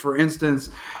examples. For instance,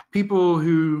 people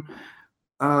who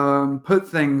put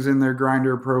things in their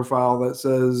Grindr profile that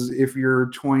says, if you're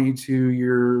 22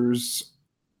 years...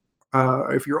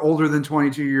 if you're older than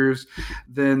 22 years,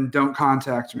 then don't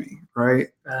contact me, right?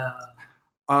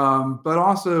 But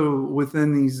also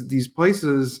within these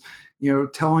places,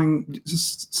 telling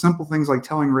just simple things like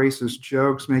telling racist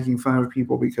jokes, making fun of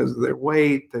people because of their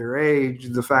weight, their age,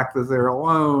 the fact that they're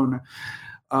alone,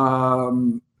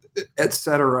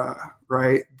 etc.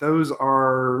 Right? Those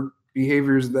are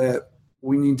behaviors that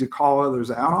we need to call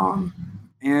others out on,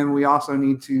 and we also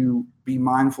need to be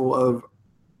mindful of,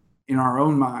 in our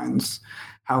own minds,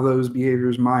 how those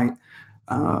behaviors might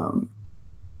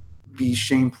be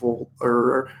shameful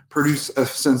or produce a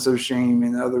sense of shame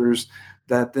in others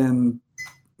that then,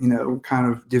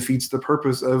 kind of defeats the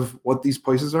purpose of what these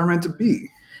places are meant to be.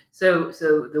 So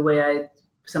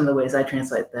some of the ways I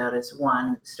translate that is,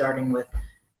 one, starting with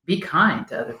be kind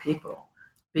to other people,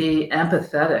 be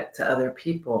empathetic to other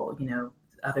people,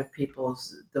 other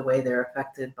people's, the way they're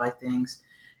affected by things.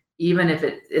 even if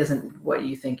it isn't what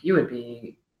you think you would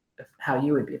be, how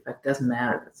you would be affected, doesn't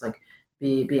matter. It's like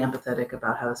be empathetic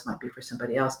about how this might be for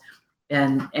somebody else,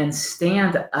 and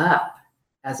stand up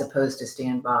as opposed to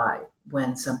stand by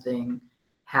when something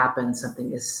happens,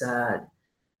 something is said,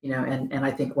 and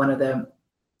I think one of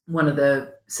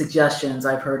the suggestions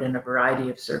I've heard in a variety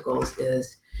of circles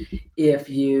is if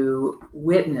you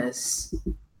witness,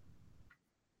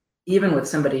 even with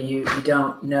somebody you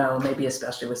don't know, maybe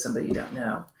especially with somebody you don't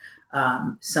know,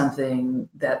 something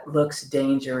that looks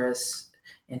dangerous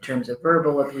in terms of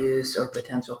verbal abuse or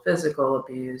potential physical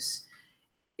abuse,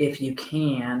 if you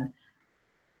can,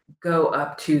 go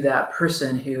up to that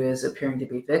person who is appearing to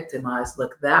be victimized,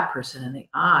 look that person in the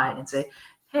eye and say,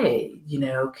 hey,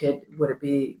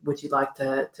 would you like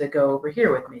to go over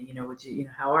here with me? Would you,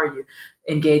 how are you?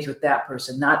 Engage with that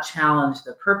person, not challenge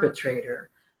the perpetrator,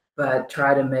 but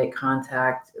try to make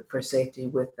contact for safety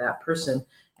with that person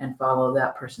and follow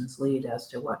that person's lead as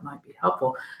to what might be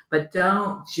helpful. But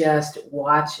don't just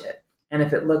watch it. And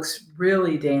if it looks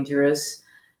really dangerous,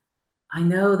 I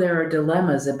know there are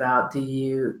dilemmas about do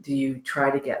you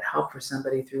try to get help for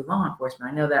somebody through law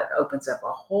enforcement? I know that opens up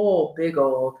a whole big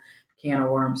old can of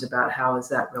worms about how is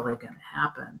that really going to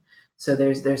happen. So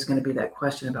there's going to be that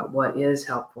question about what is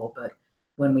helpful, but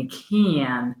when we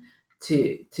can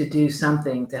to do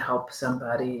something to help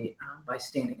somebody by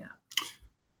standing up.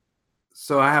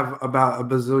 So I have about a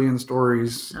bazillion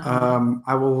stories.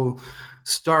 I will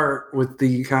start with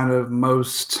the kind of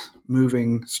most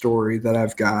moving story that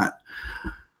I've got,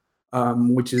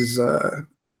 which is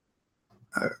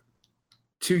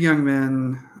two young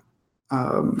men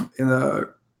in a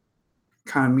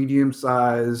kind of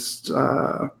medium-sized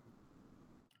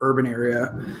urban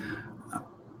area,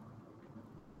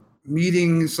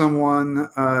 meeting someone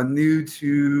new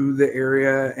to the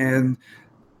area and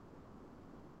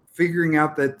figuring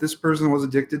out that this person was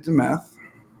addicted to meth.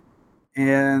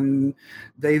 And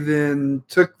they then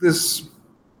took this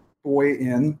boy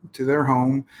in to their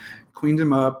home, cleaned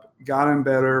him up, got him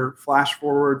better. Flash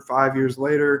forward 5 years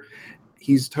later,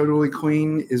 he's totally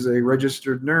clean, is a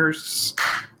registered nurse.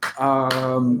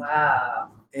 Wow.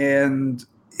 And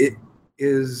it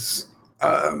is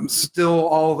still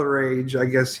all the rage. I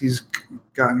guess he's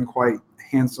gotten quite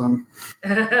handsome.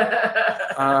 And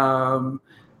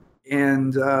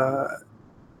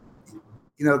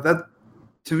that,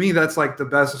 to me, that's like the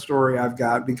best story I've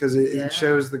got, because it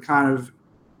shows the kind of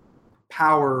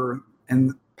power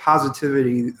and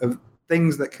positivity of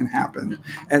things that can happen.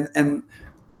 And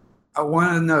I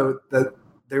want to note that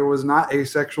there was not a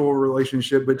sexual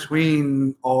relationship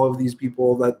between all of these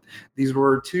people, that these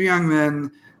were two young men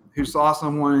who saw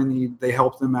someone in need, they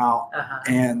helped them out,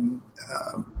 and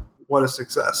what a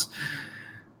success.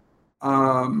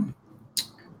 The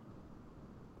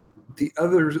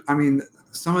others,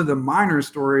 some of the minor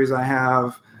stories I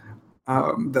have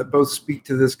that both speak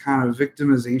to this kind of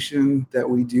victimization that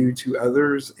we do to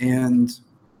others, and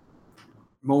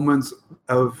moments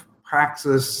of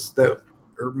praxis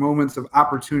or moments of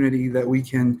opportunity that we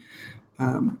can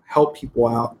help people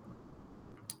out.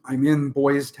 I'm in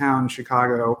Boys Town,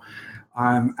 Chicago.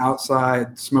 I'm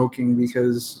outside smoking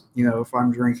because, if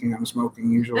I'm drinking, I'm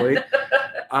smoking usually.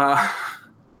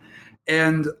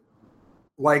 And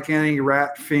like any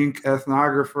rat fink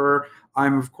ethnographer,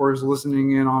 I'm, of course,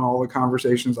 listening in on all the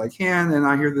conversations I can. And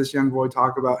I hear this young boy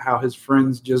talk about how his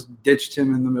friends just ditched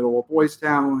him in the middle of Boys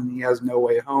Town and he has no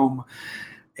way home.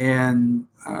 And,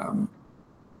 I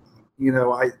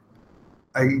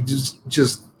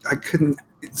couldn't,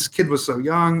 this kid was so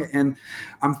young, and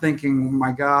I'm thinking,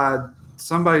 my God,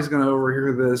 somebody's going to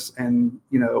overhear this and,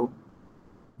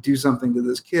 do something to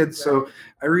this kid. Right. So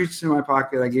I reached in my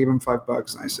pocket, I gave him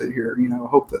 $5 and I said, here,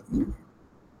 hope that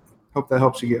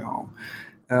helps you get home.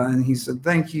 And he said,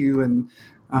 thank you. And,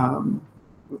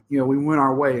 we went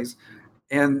our ways,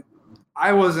 and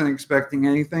I wasn't expecting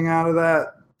anything out of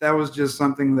that. That was just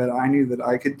something that I knew that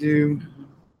I could do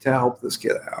to help this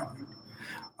kid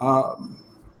out.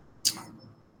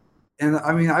 And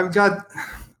I've got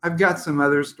some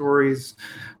other stories,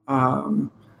 of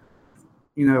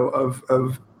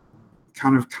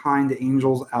kind of kind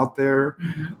angels out there,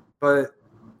 but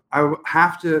I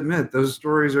have to admit those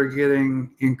stories are getting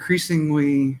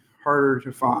increasingly harder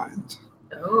to find.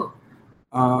 Oh.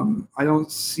 I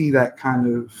don't see that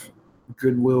kind of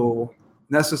goodwill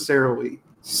necessarily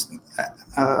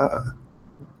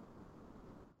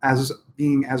as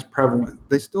being as prevalent.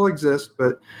 They still exist,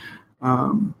 but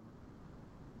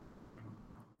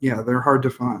they're hard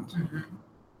to find. Mm-hmm.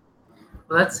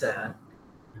 Well, that's sad.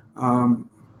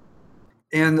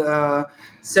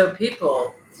 So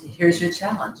people Here's your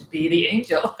challenge: be the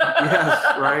angel.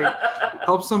 Yes, right.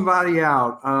 Help somebody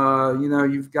out.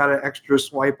 You've got an extra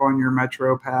swipe on your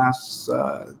Metro Pass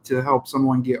to help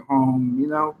someone get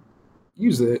home.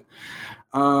 Use it.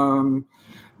 Um,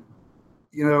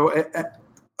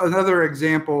 another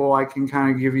example I can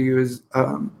kind of give you is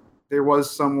there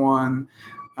was someone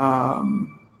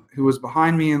who was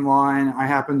behind me in line. I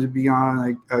happened to be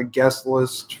on a guest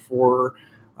list for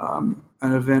an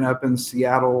event up in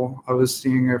Seattle. I was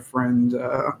seeing a friend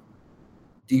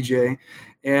DJ,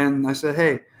 and I said,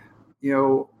 "Hey,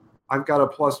 I've got a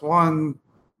 +1.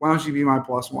 Why don't you be my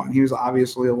 +1?" He was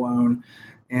obviously alone,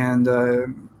 and I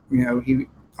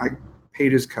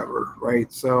paid his cover,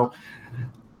 right? So,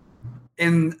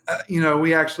 and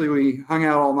we hung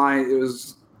out all night. It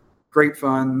was great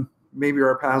fun. Maybe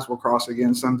our paths will cross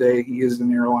again someday. He is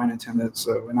an airline attendant,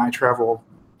 and I travel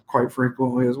quite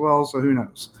frequently as well. So who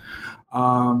knows?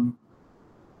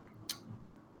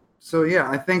 So yeah,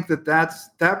 I think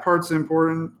that part's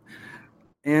important.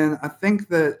 And I think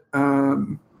that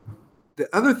the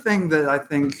other thing that I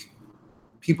think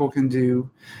people can do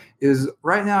is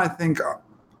right now, I think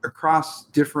across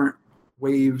different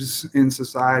waves in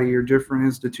society or different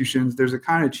institutions, there's a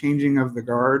kind of changing of the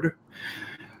guard.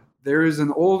 There is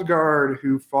an old guard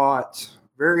who fought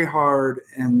very hard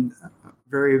and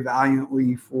very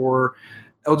valiantly for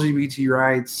LGBT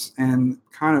rights and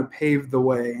kind of paved the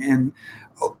way. And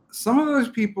some of those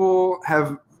people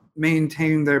have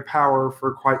maintained their power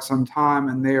for quite some time,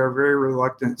 and they are very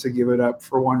reluctant to give it up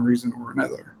for one reason or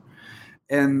another.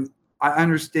 And I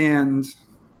understand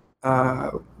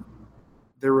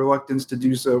their reluctance to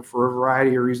do so for a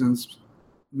variety of reasons.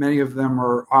 Many of them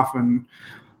are often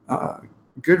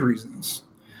good reasons.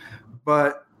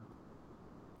 But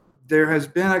there has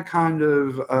been a kind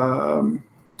of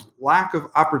lack of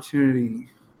opportunity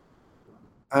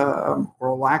or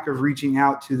a lack of reaching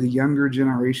out to the younger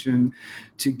generation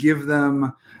to give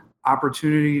them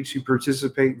opportunity to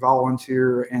participate,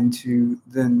 volunteer, and to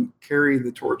then carry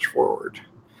the torch forward.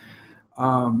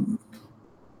 And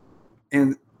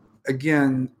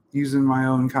again, using my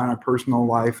own kind of personal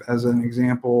life as an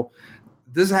example,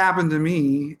 this happened to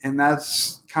me, and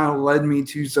that's kind of led me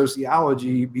to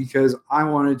sociology because I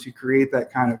wanted to create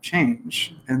that kind of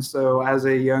change. And so as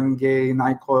a young gay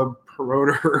nightclub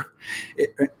promoter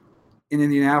in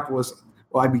Indianapolis,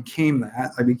 well, I became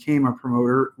that. I became a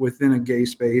promoter within a gay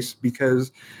space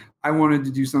because I wanted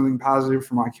to do something positive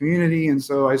for my community. And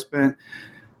so I spent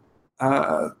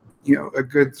a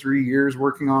good 3 years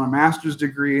working on a master's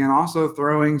degree and also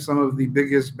throwing some of the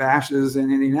biggest bashes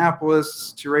in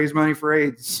Indianapolis to raise money for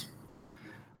AIDS.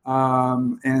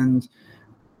 And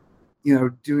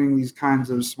doing these kinds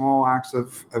of small acts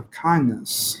of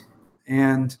kindness.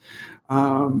 And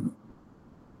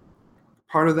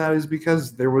part of that is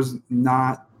because there was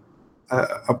not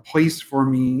a place for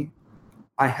me.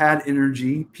 I had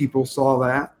energy. People saw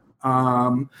that.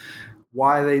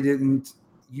 Why they didn't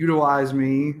utilize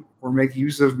me or make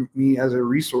use of me as a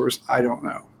resource, I don't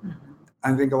know. Mm-hmm.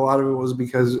 I think a lot of it was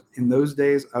because in those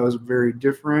days I was very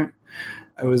different.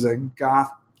 I was a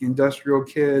goth industrial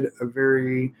kid, a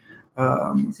very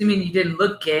so you mean you didn't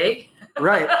look gay?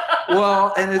 Right.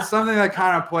 Well, and it's something that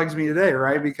kind of plagues me today,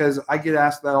 right? Because I get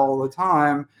asked that all the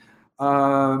time.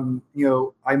 I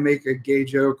make a gay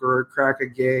joke or crack a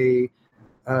gay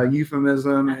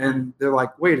euphemism, and they're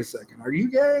like, wait a second, are you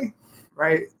gay?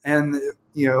 Right. And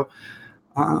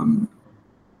I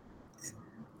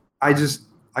guess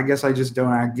I just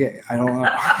don't act gay. I don't know.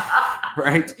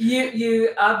 Right. You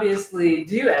obviously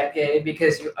do act gay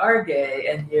because you are gay,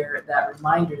 and you're that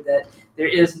reminder that there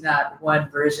is not one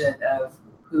version of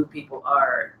who people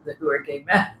are, who are gay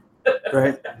men.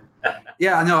 Right.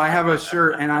 Yeah, no, I have a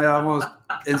shirt, and I almost,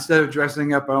 instead of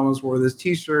dressing up, I almost wore this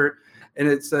T-shirt, and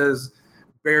it says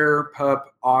bear,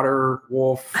 pup, otter,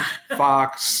 wolf,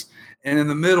 fox, and in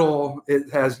the middle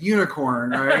it has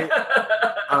unicorn, right?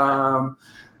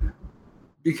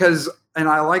 And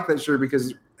I like that shirt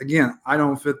because, again, I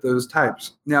don't fit those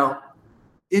types. Now,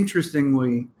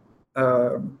 interestingly,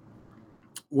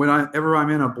 whenever I'm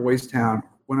in a boys' town,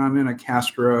 when I'm in a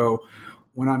Castro,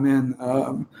 when I'm in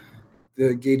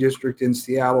the gay district in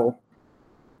Seattle,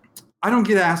 I don't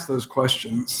get asked those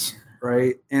questions,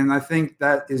 right? And I think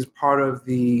that is part of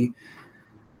the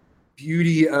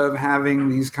beauty of having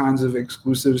these kinds of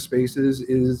exclusive spaces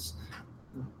is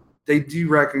they do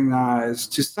recognize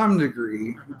to some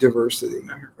degree diversity,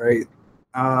 right?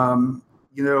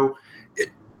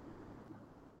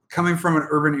 Coming from an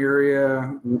urban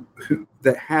area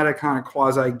that had a kind of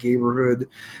quasi-gayborhood,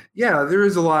 yeah, there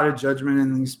is a lot of judgment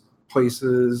in these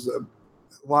places. A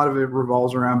lot of it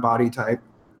revolves around body type.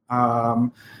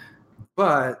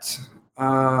 But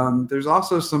there's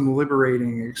also some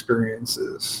liberating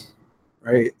experiences,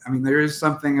 right? I mean, there is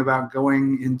something about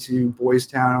going into Boys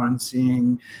Town and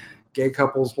seeing gay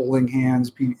couples holding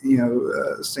hands,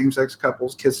 same-sex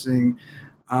couples kissing,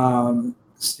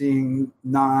 seeing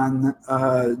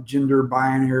non-gender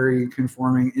binary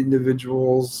conforming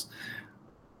individuals.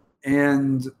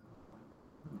 And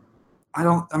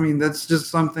that's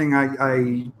just something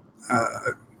I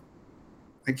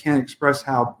can't express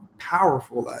how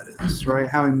powerful that is, right?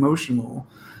 How emotional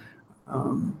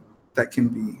that can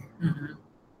be,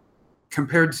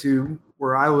 compared to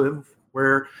where I live,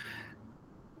 where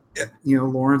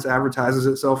Lawrence advertises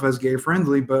itself as gay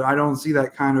friendly, but I don't see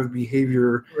that kind of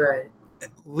behavior, right?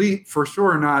 For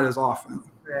sure, not as often.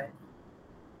 Right.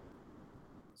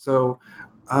 So,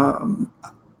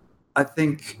 I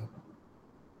think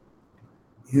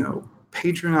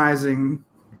patronizing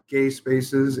gay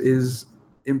spaces is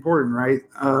important, right?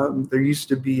 There used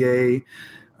to be a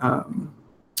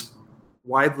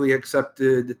widely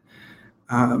accepted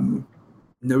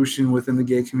notion within the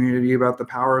gay community about the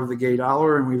power of the gay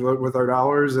dollar, and we vote with our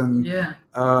dollars, and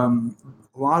a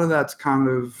lot of that's kind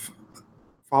of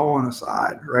fallen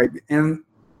aside, right? And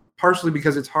partially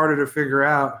because it's harder to figure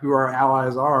out who our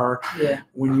allies are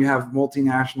when you have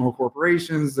multinational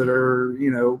corporations that are,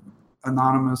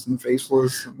 anonymous and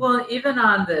faceless. Well, even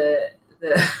on the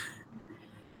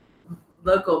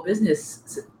local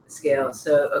business scale.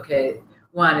 So, okay,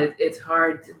 one, it's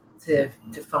hard to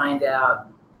find out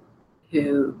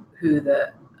who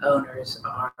the owners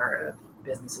are of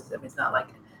businesses. I mean, it's not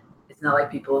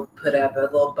like people put up a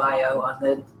little bio on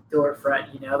the door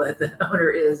front, that the owner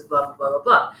is blah blah blah blah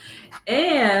blah.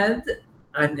 And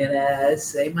I'm gonna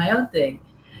say my own thing.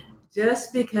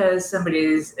 Just because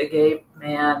somebody's a gay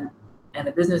man and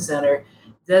a business owner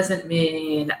doesn't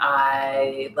mean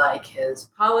I like his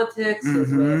politics,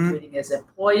 his way of treating his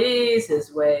employees,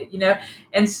 his way,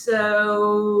 And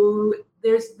so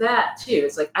there's that too.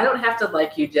 It's like, I don't have to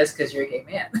like you just because you're a gay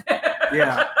man.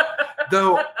 Yeah.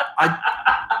 Though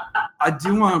I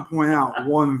do want to point out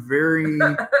one very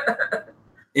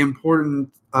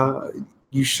important,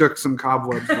 you shook some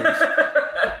cobwebs loose.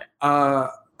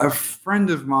 A friend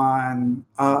of mine,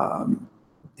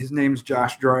 his name's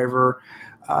Josh Driver,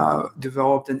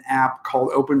 developed an app called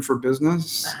Open for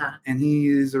Business, and he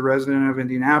is a resident of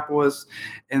Indianapolis,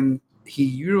 and he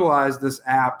utilized this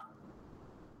app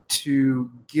to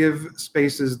give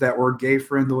spaces that were gay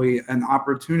friendly an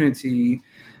opportunity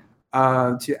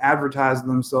to advertise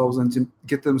themselves and to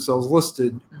get themselves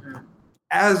listed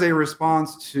as a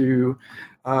response to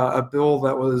a bill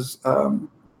that was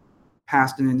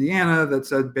passed in Indiana that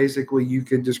said basically you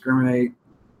could discriminate,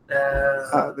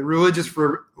 the Religious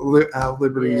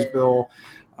Liberties Bill,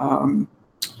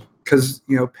 because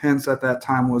Pence at that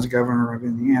time was governor of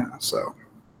Indiana. So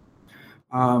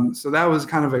that was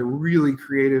kind of a really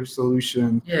creative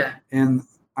solution. Yeah. And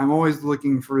I'm always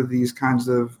looking for these kinds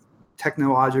of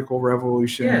technological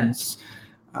revolutions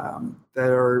that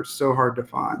are so hard to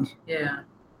find. Yeah.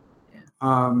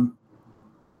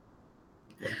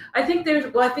 I think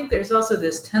there's also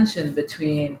this tension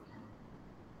between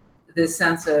this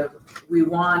sense of we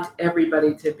want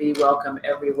everybody to be welcome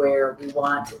everywhere. We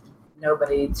want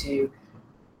nobody to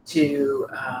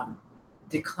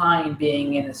decline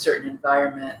being in a certain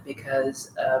environment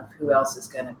because of who else is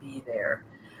going to be there.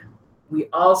 We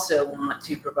also want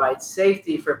to provide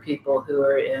safety for people who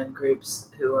are in groups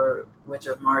which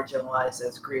are marginalized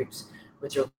as groups,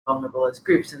 which are vulnerable as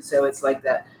groups. And so it's like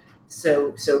that.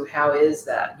 So how is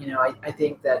that? I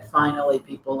think that finally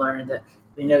people learn that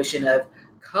the notion of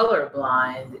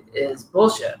colorblind is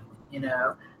bullshit.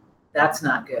 That's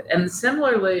not good. And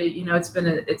similarly, it's been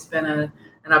an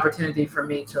opportunity for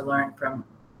me to learn from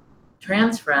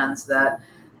trans friends that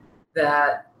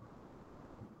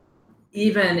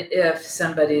even if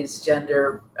somebody's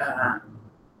gender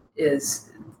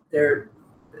is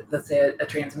let's say a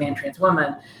trans man, trans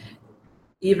woman,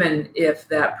 even if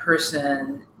that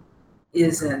person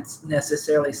isn't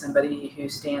necessarily somebody who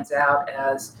stands out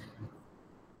as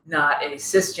not a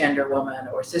cisgender woman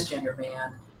or cisgender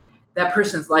man, that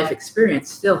person's life experience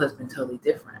still has been totally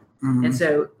different. And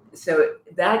so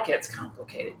that gets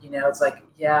complicated. It's like,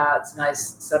 yeah, it's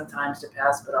nice sometimes to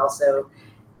pass, but also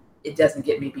it doesn't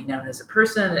get me be known as a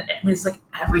person. I mean, it's like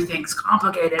everything's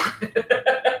complicated.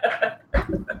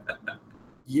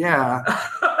 Yeah.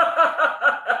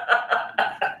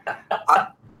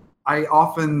 I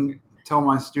often tell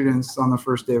my students on the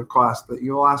first day of class that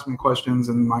you'll ask me questions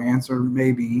and my answer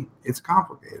may be, it's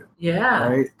complicated. Yeah.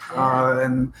 Right? Yeah.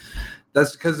 And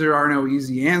that's because there are no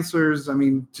easy answers. I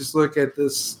mean, just look at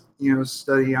this,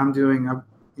 study I'm doing.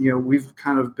 we've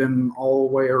kind of been all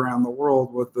the way around the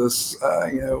world with this,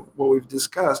 what we've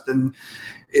discussed, and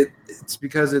it's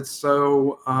because it's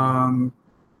so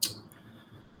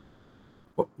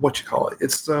what you call it?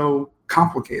 It's so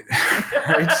complicated,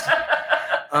 right?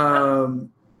 And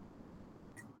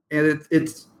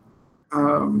it's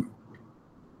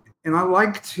and I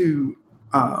like to.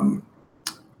 I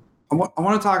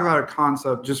want to talk about a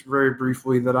concept just very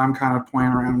briefly that I'm kind of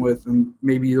playing around with, and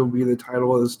maybe it'll be the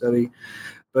title of the study.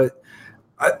 But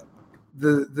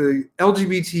the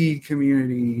LGBT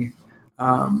community,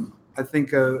 I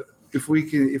think if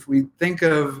we think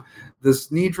of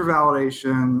this need for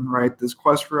validation, right, this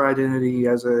quest for identity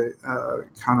as a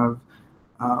kind of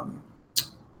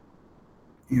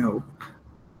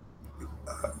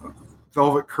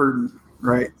velvet curtain,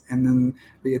 right, and then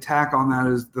the attack on that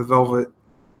is the velvet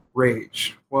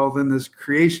rage. Well, then this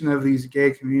creation of these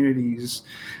gay communities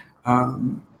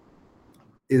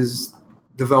is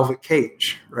the velvet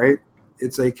cage, right?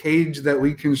 It's a cage that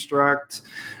we construct,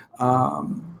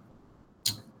 and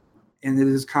it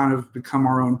has kind of become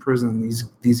our own prison,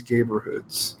 these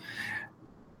neighborhoods.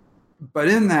 But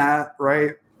in that,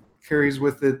 right, carries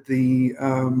with it the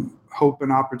hope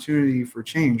and opportunity for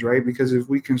change, right? Because if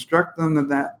we construct them, then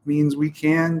that means we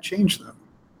can change them.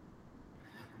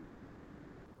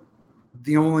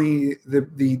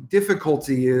 The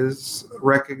difficulty is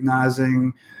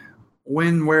recognizing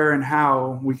when, where, and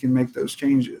how we can make those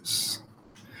changes.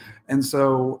 And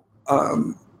so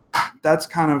that's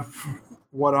kind of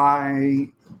what I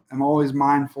am always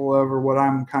mindful of, or what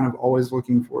I'm kind of always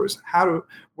looking for, is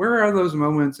where are those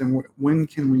moments, and when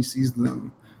can we seize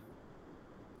them?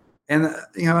 And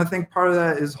I think part of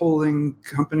that is holding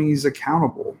companies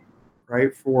accountable,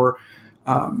 right, for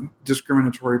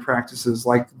discriminatory practices,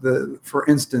 like for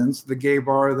instance, the gay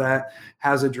bar that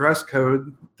has a dress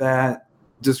code that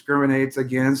discriminates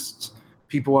against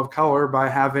people of color by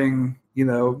having,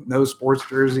 no sports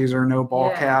jerseys or no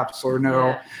ball caps or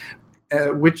no,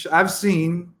 which I've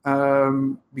seen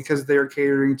because they're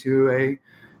catering to a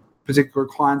particular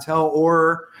clientele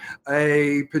or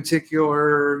a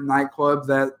particular nightclub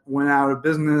that went out of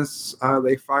business.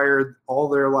 They fired all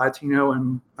their Latino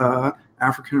and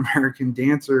African-American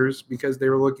dancers because they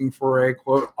were looking for a,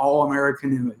 quote,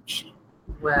 all-American image.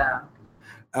 Wow.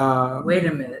 Wait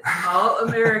a minute. All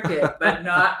American, but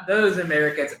not those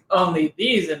Americans, only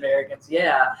these Americans.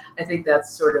 Yeah, I think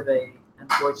that's sort of a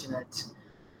unfortunate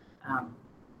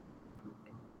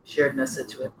shared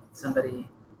message with somebody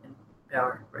in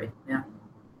power right now.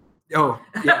 Oh,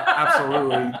 yeah,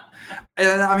 absolutely.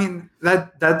 And I mean,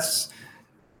 that's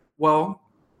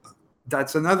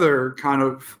another kind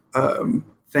of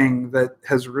thing that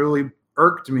has really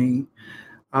irked me,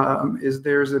 is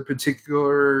there's a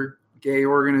particular gay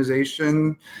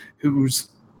organization whose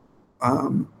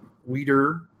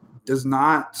leader does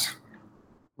not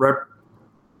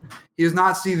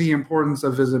see the importance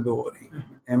of visibility,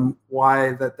 and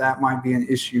why that might be an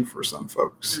issue for some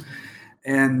folks.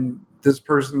 And this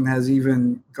person has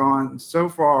even gone so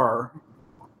far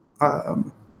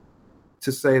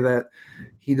to say that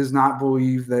he does not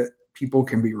believe that people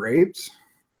can be raped,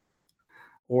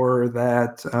 or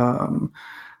that I'm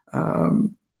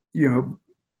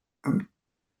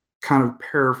kind of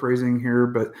paraphrasing here,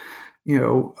 but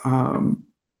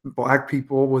Black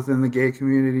people within the gay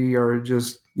community are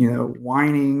just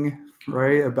whining,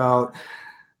 right, about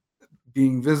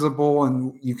being visible,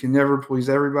 and you can never please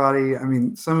everybody. I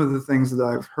mean, some of the things that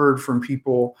I've heard from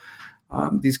people,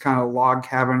 these kind of log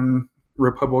cabin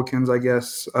Republicans, I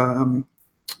guess,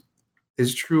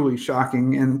 is truly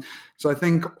shocking. And so I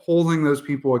think holding those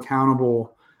people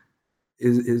accountable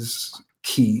is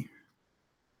key.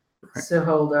 Right. So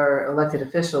hold our elected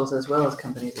officials as well as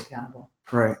companies accountable.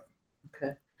 Right.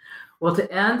 Okay. Well, to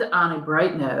end on a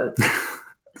bright note,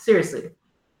 seriously,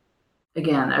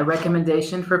 again, a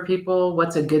recommendation for people: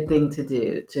 what's a good thing to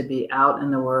do to be out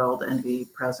in the world and be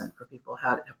present for people?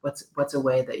 What's a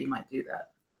way that you might do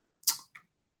that?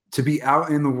 To be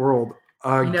out in the world.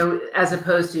 As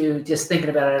opposed to just thinking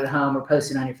about it at home or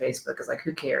posting on your Facebook. It's like,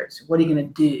 who cares? What are you going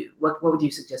to do? What would you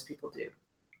suggest people do?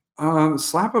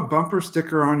 Slap a bumper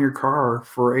sticker on your car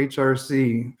for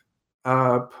HRC.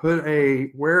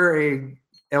 Wear a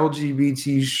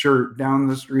LGBT shirt down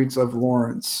the streets of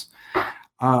Lawrence.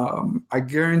 I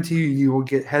guarantee you will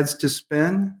get heads to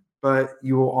spin, but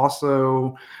you will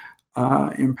also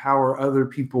empower other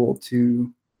people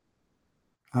to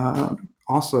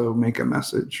also make a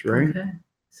message, right? Okay.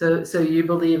 So you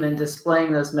believe in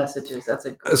displaying those messages. That's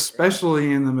a good especially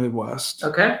thing. In the Midwest.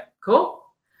 Okay, cool.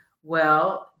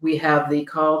 Well, we have the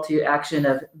call to action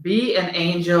of be an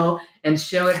angel and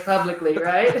show it publicly,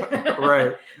 right?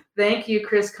 Right. Thank you,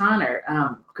 Chris Connor.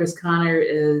 Chris Connor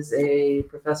is a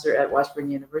professor at Washburn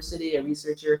University, a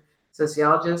researcher,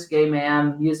 sociologist, gay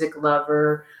man, music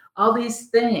lover, all these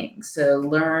things. So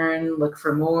learn, look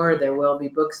for more. There will be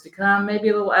books to come, maybe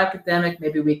a little academic.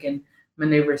 Maybe we can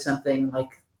maneuver something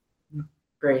like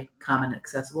very common,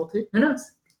 accessible to. Who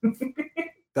knows? That's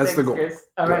Thanks, the goal. Chris.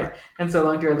 All right. And so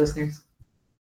long to our listeners.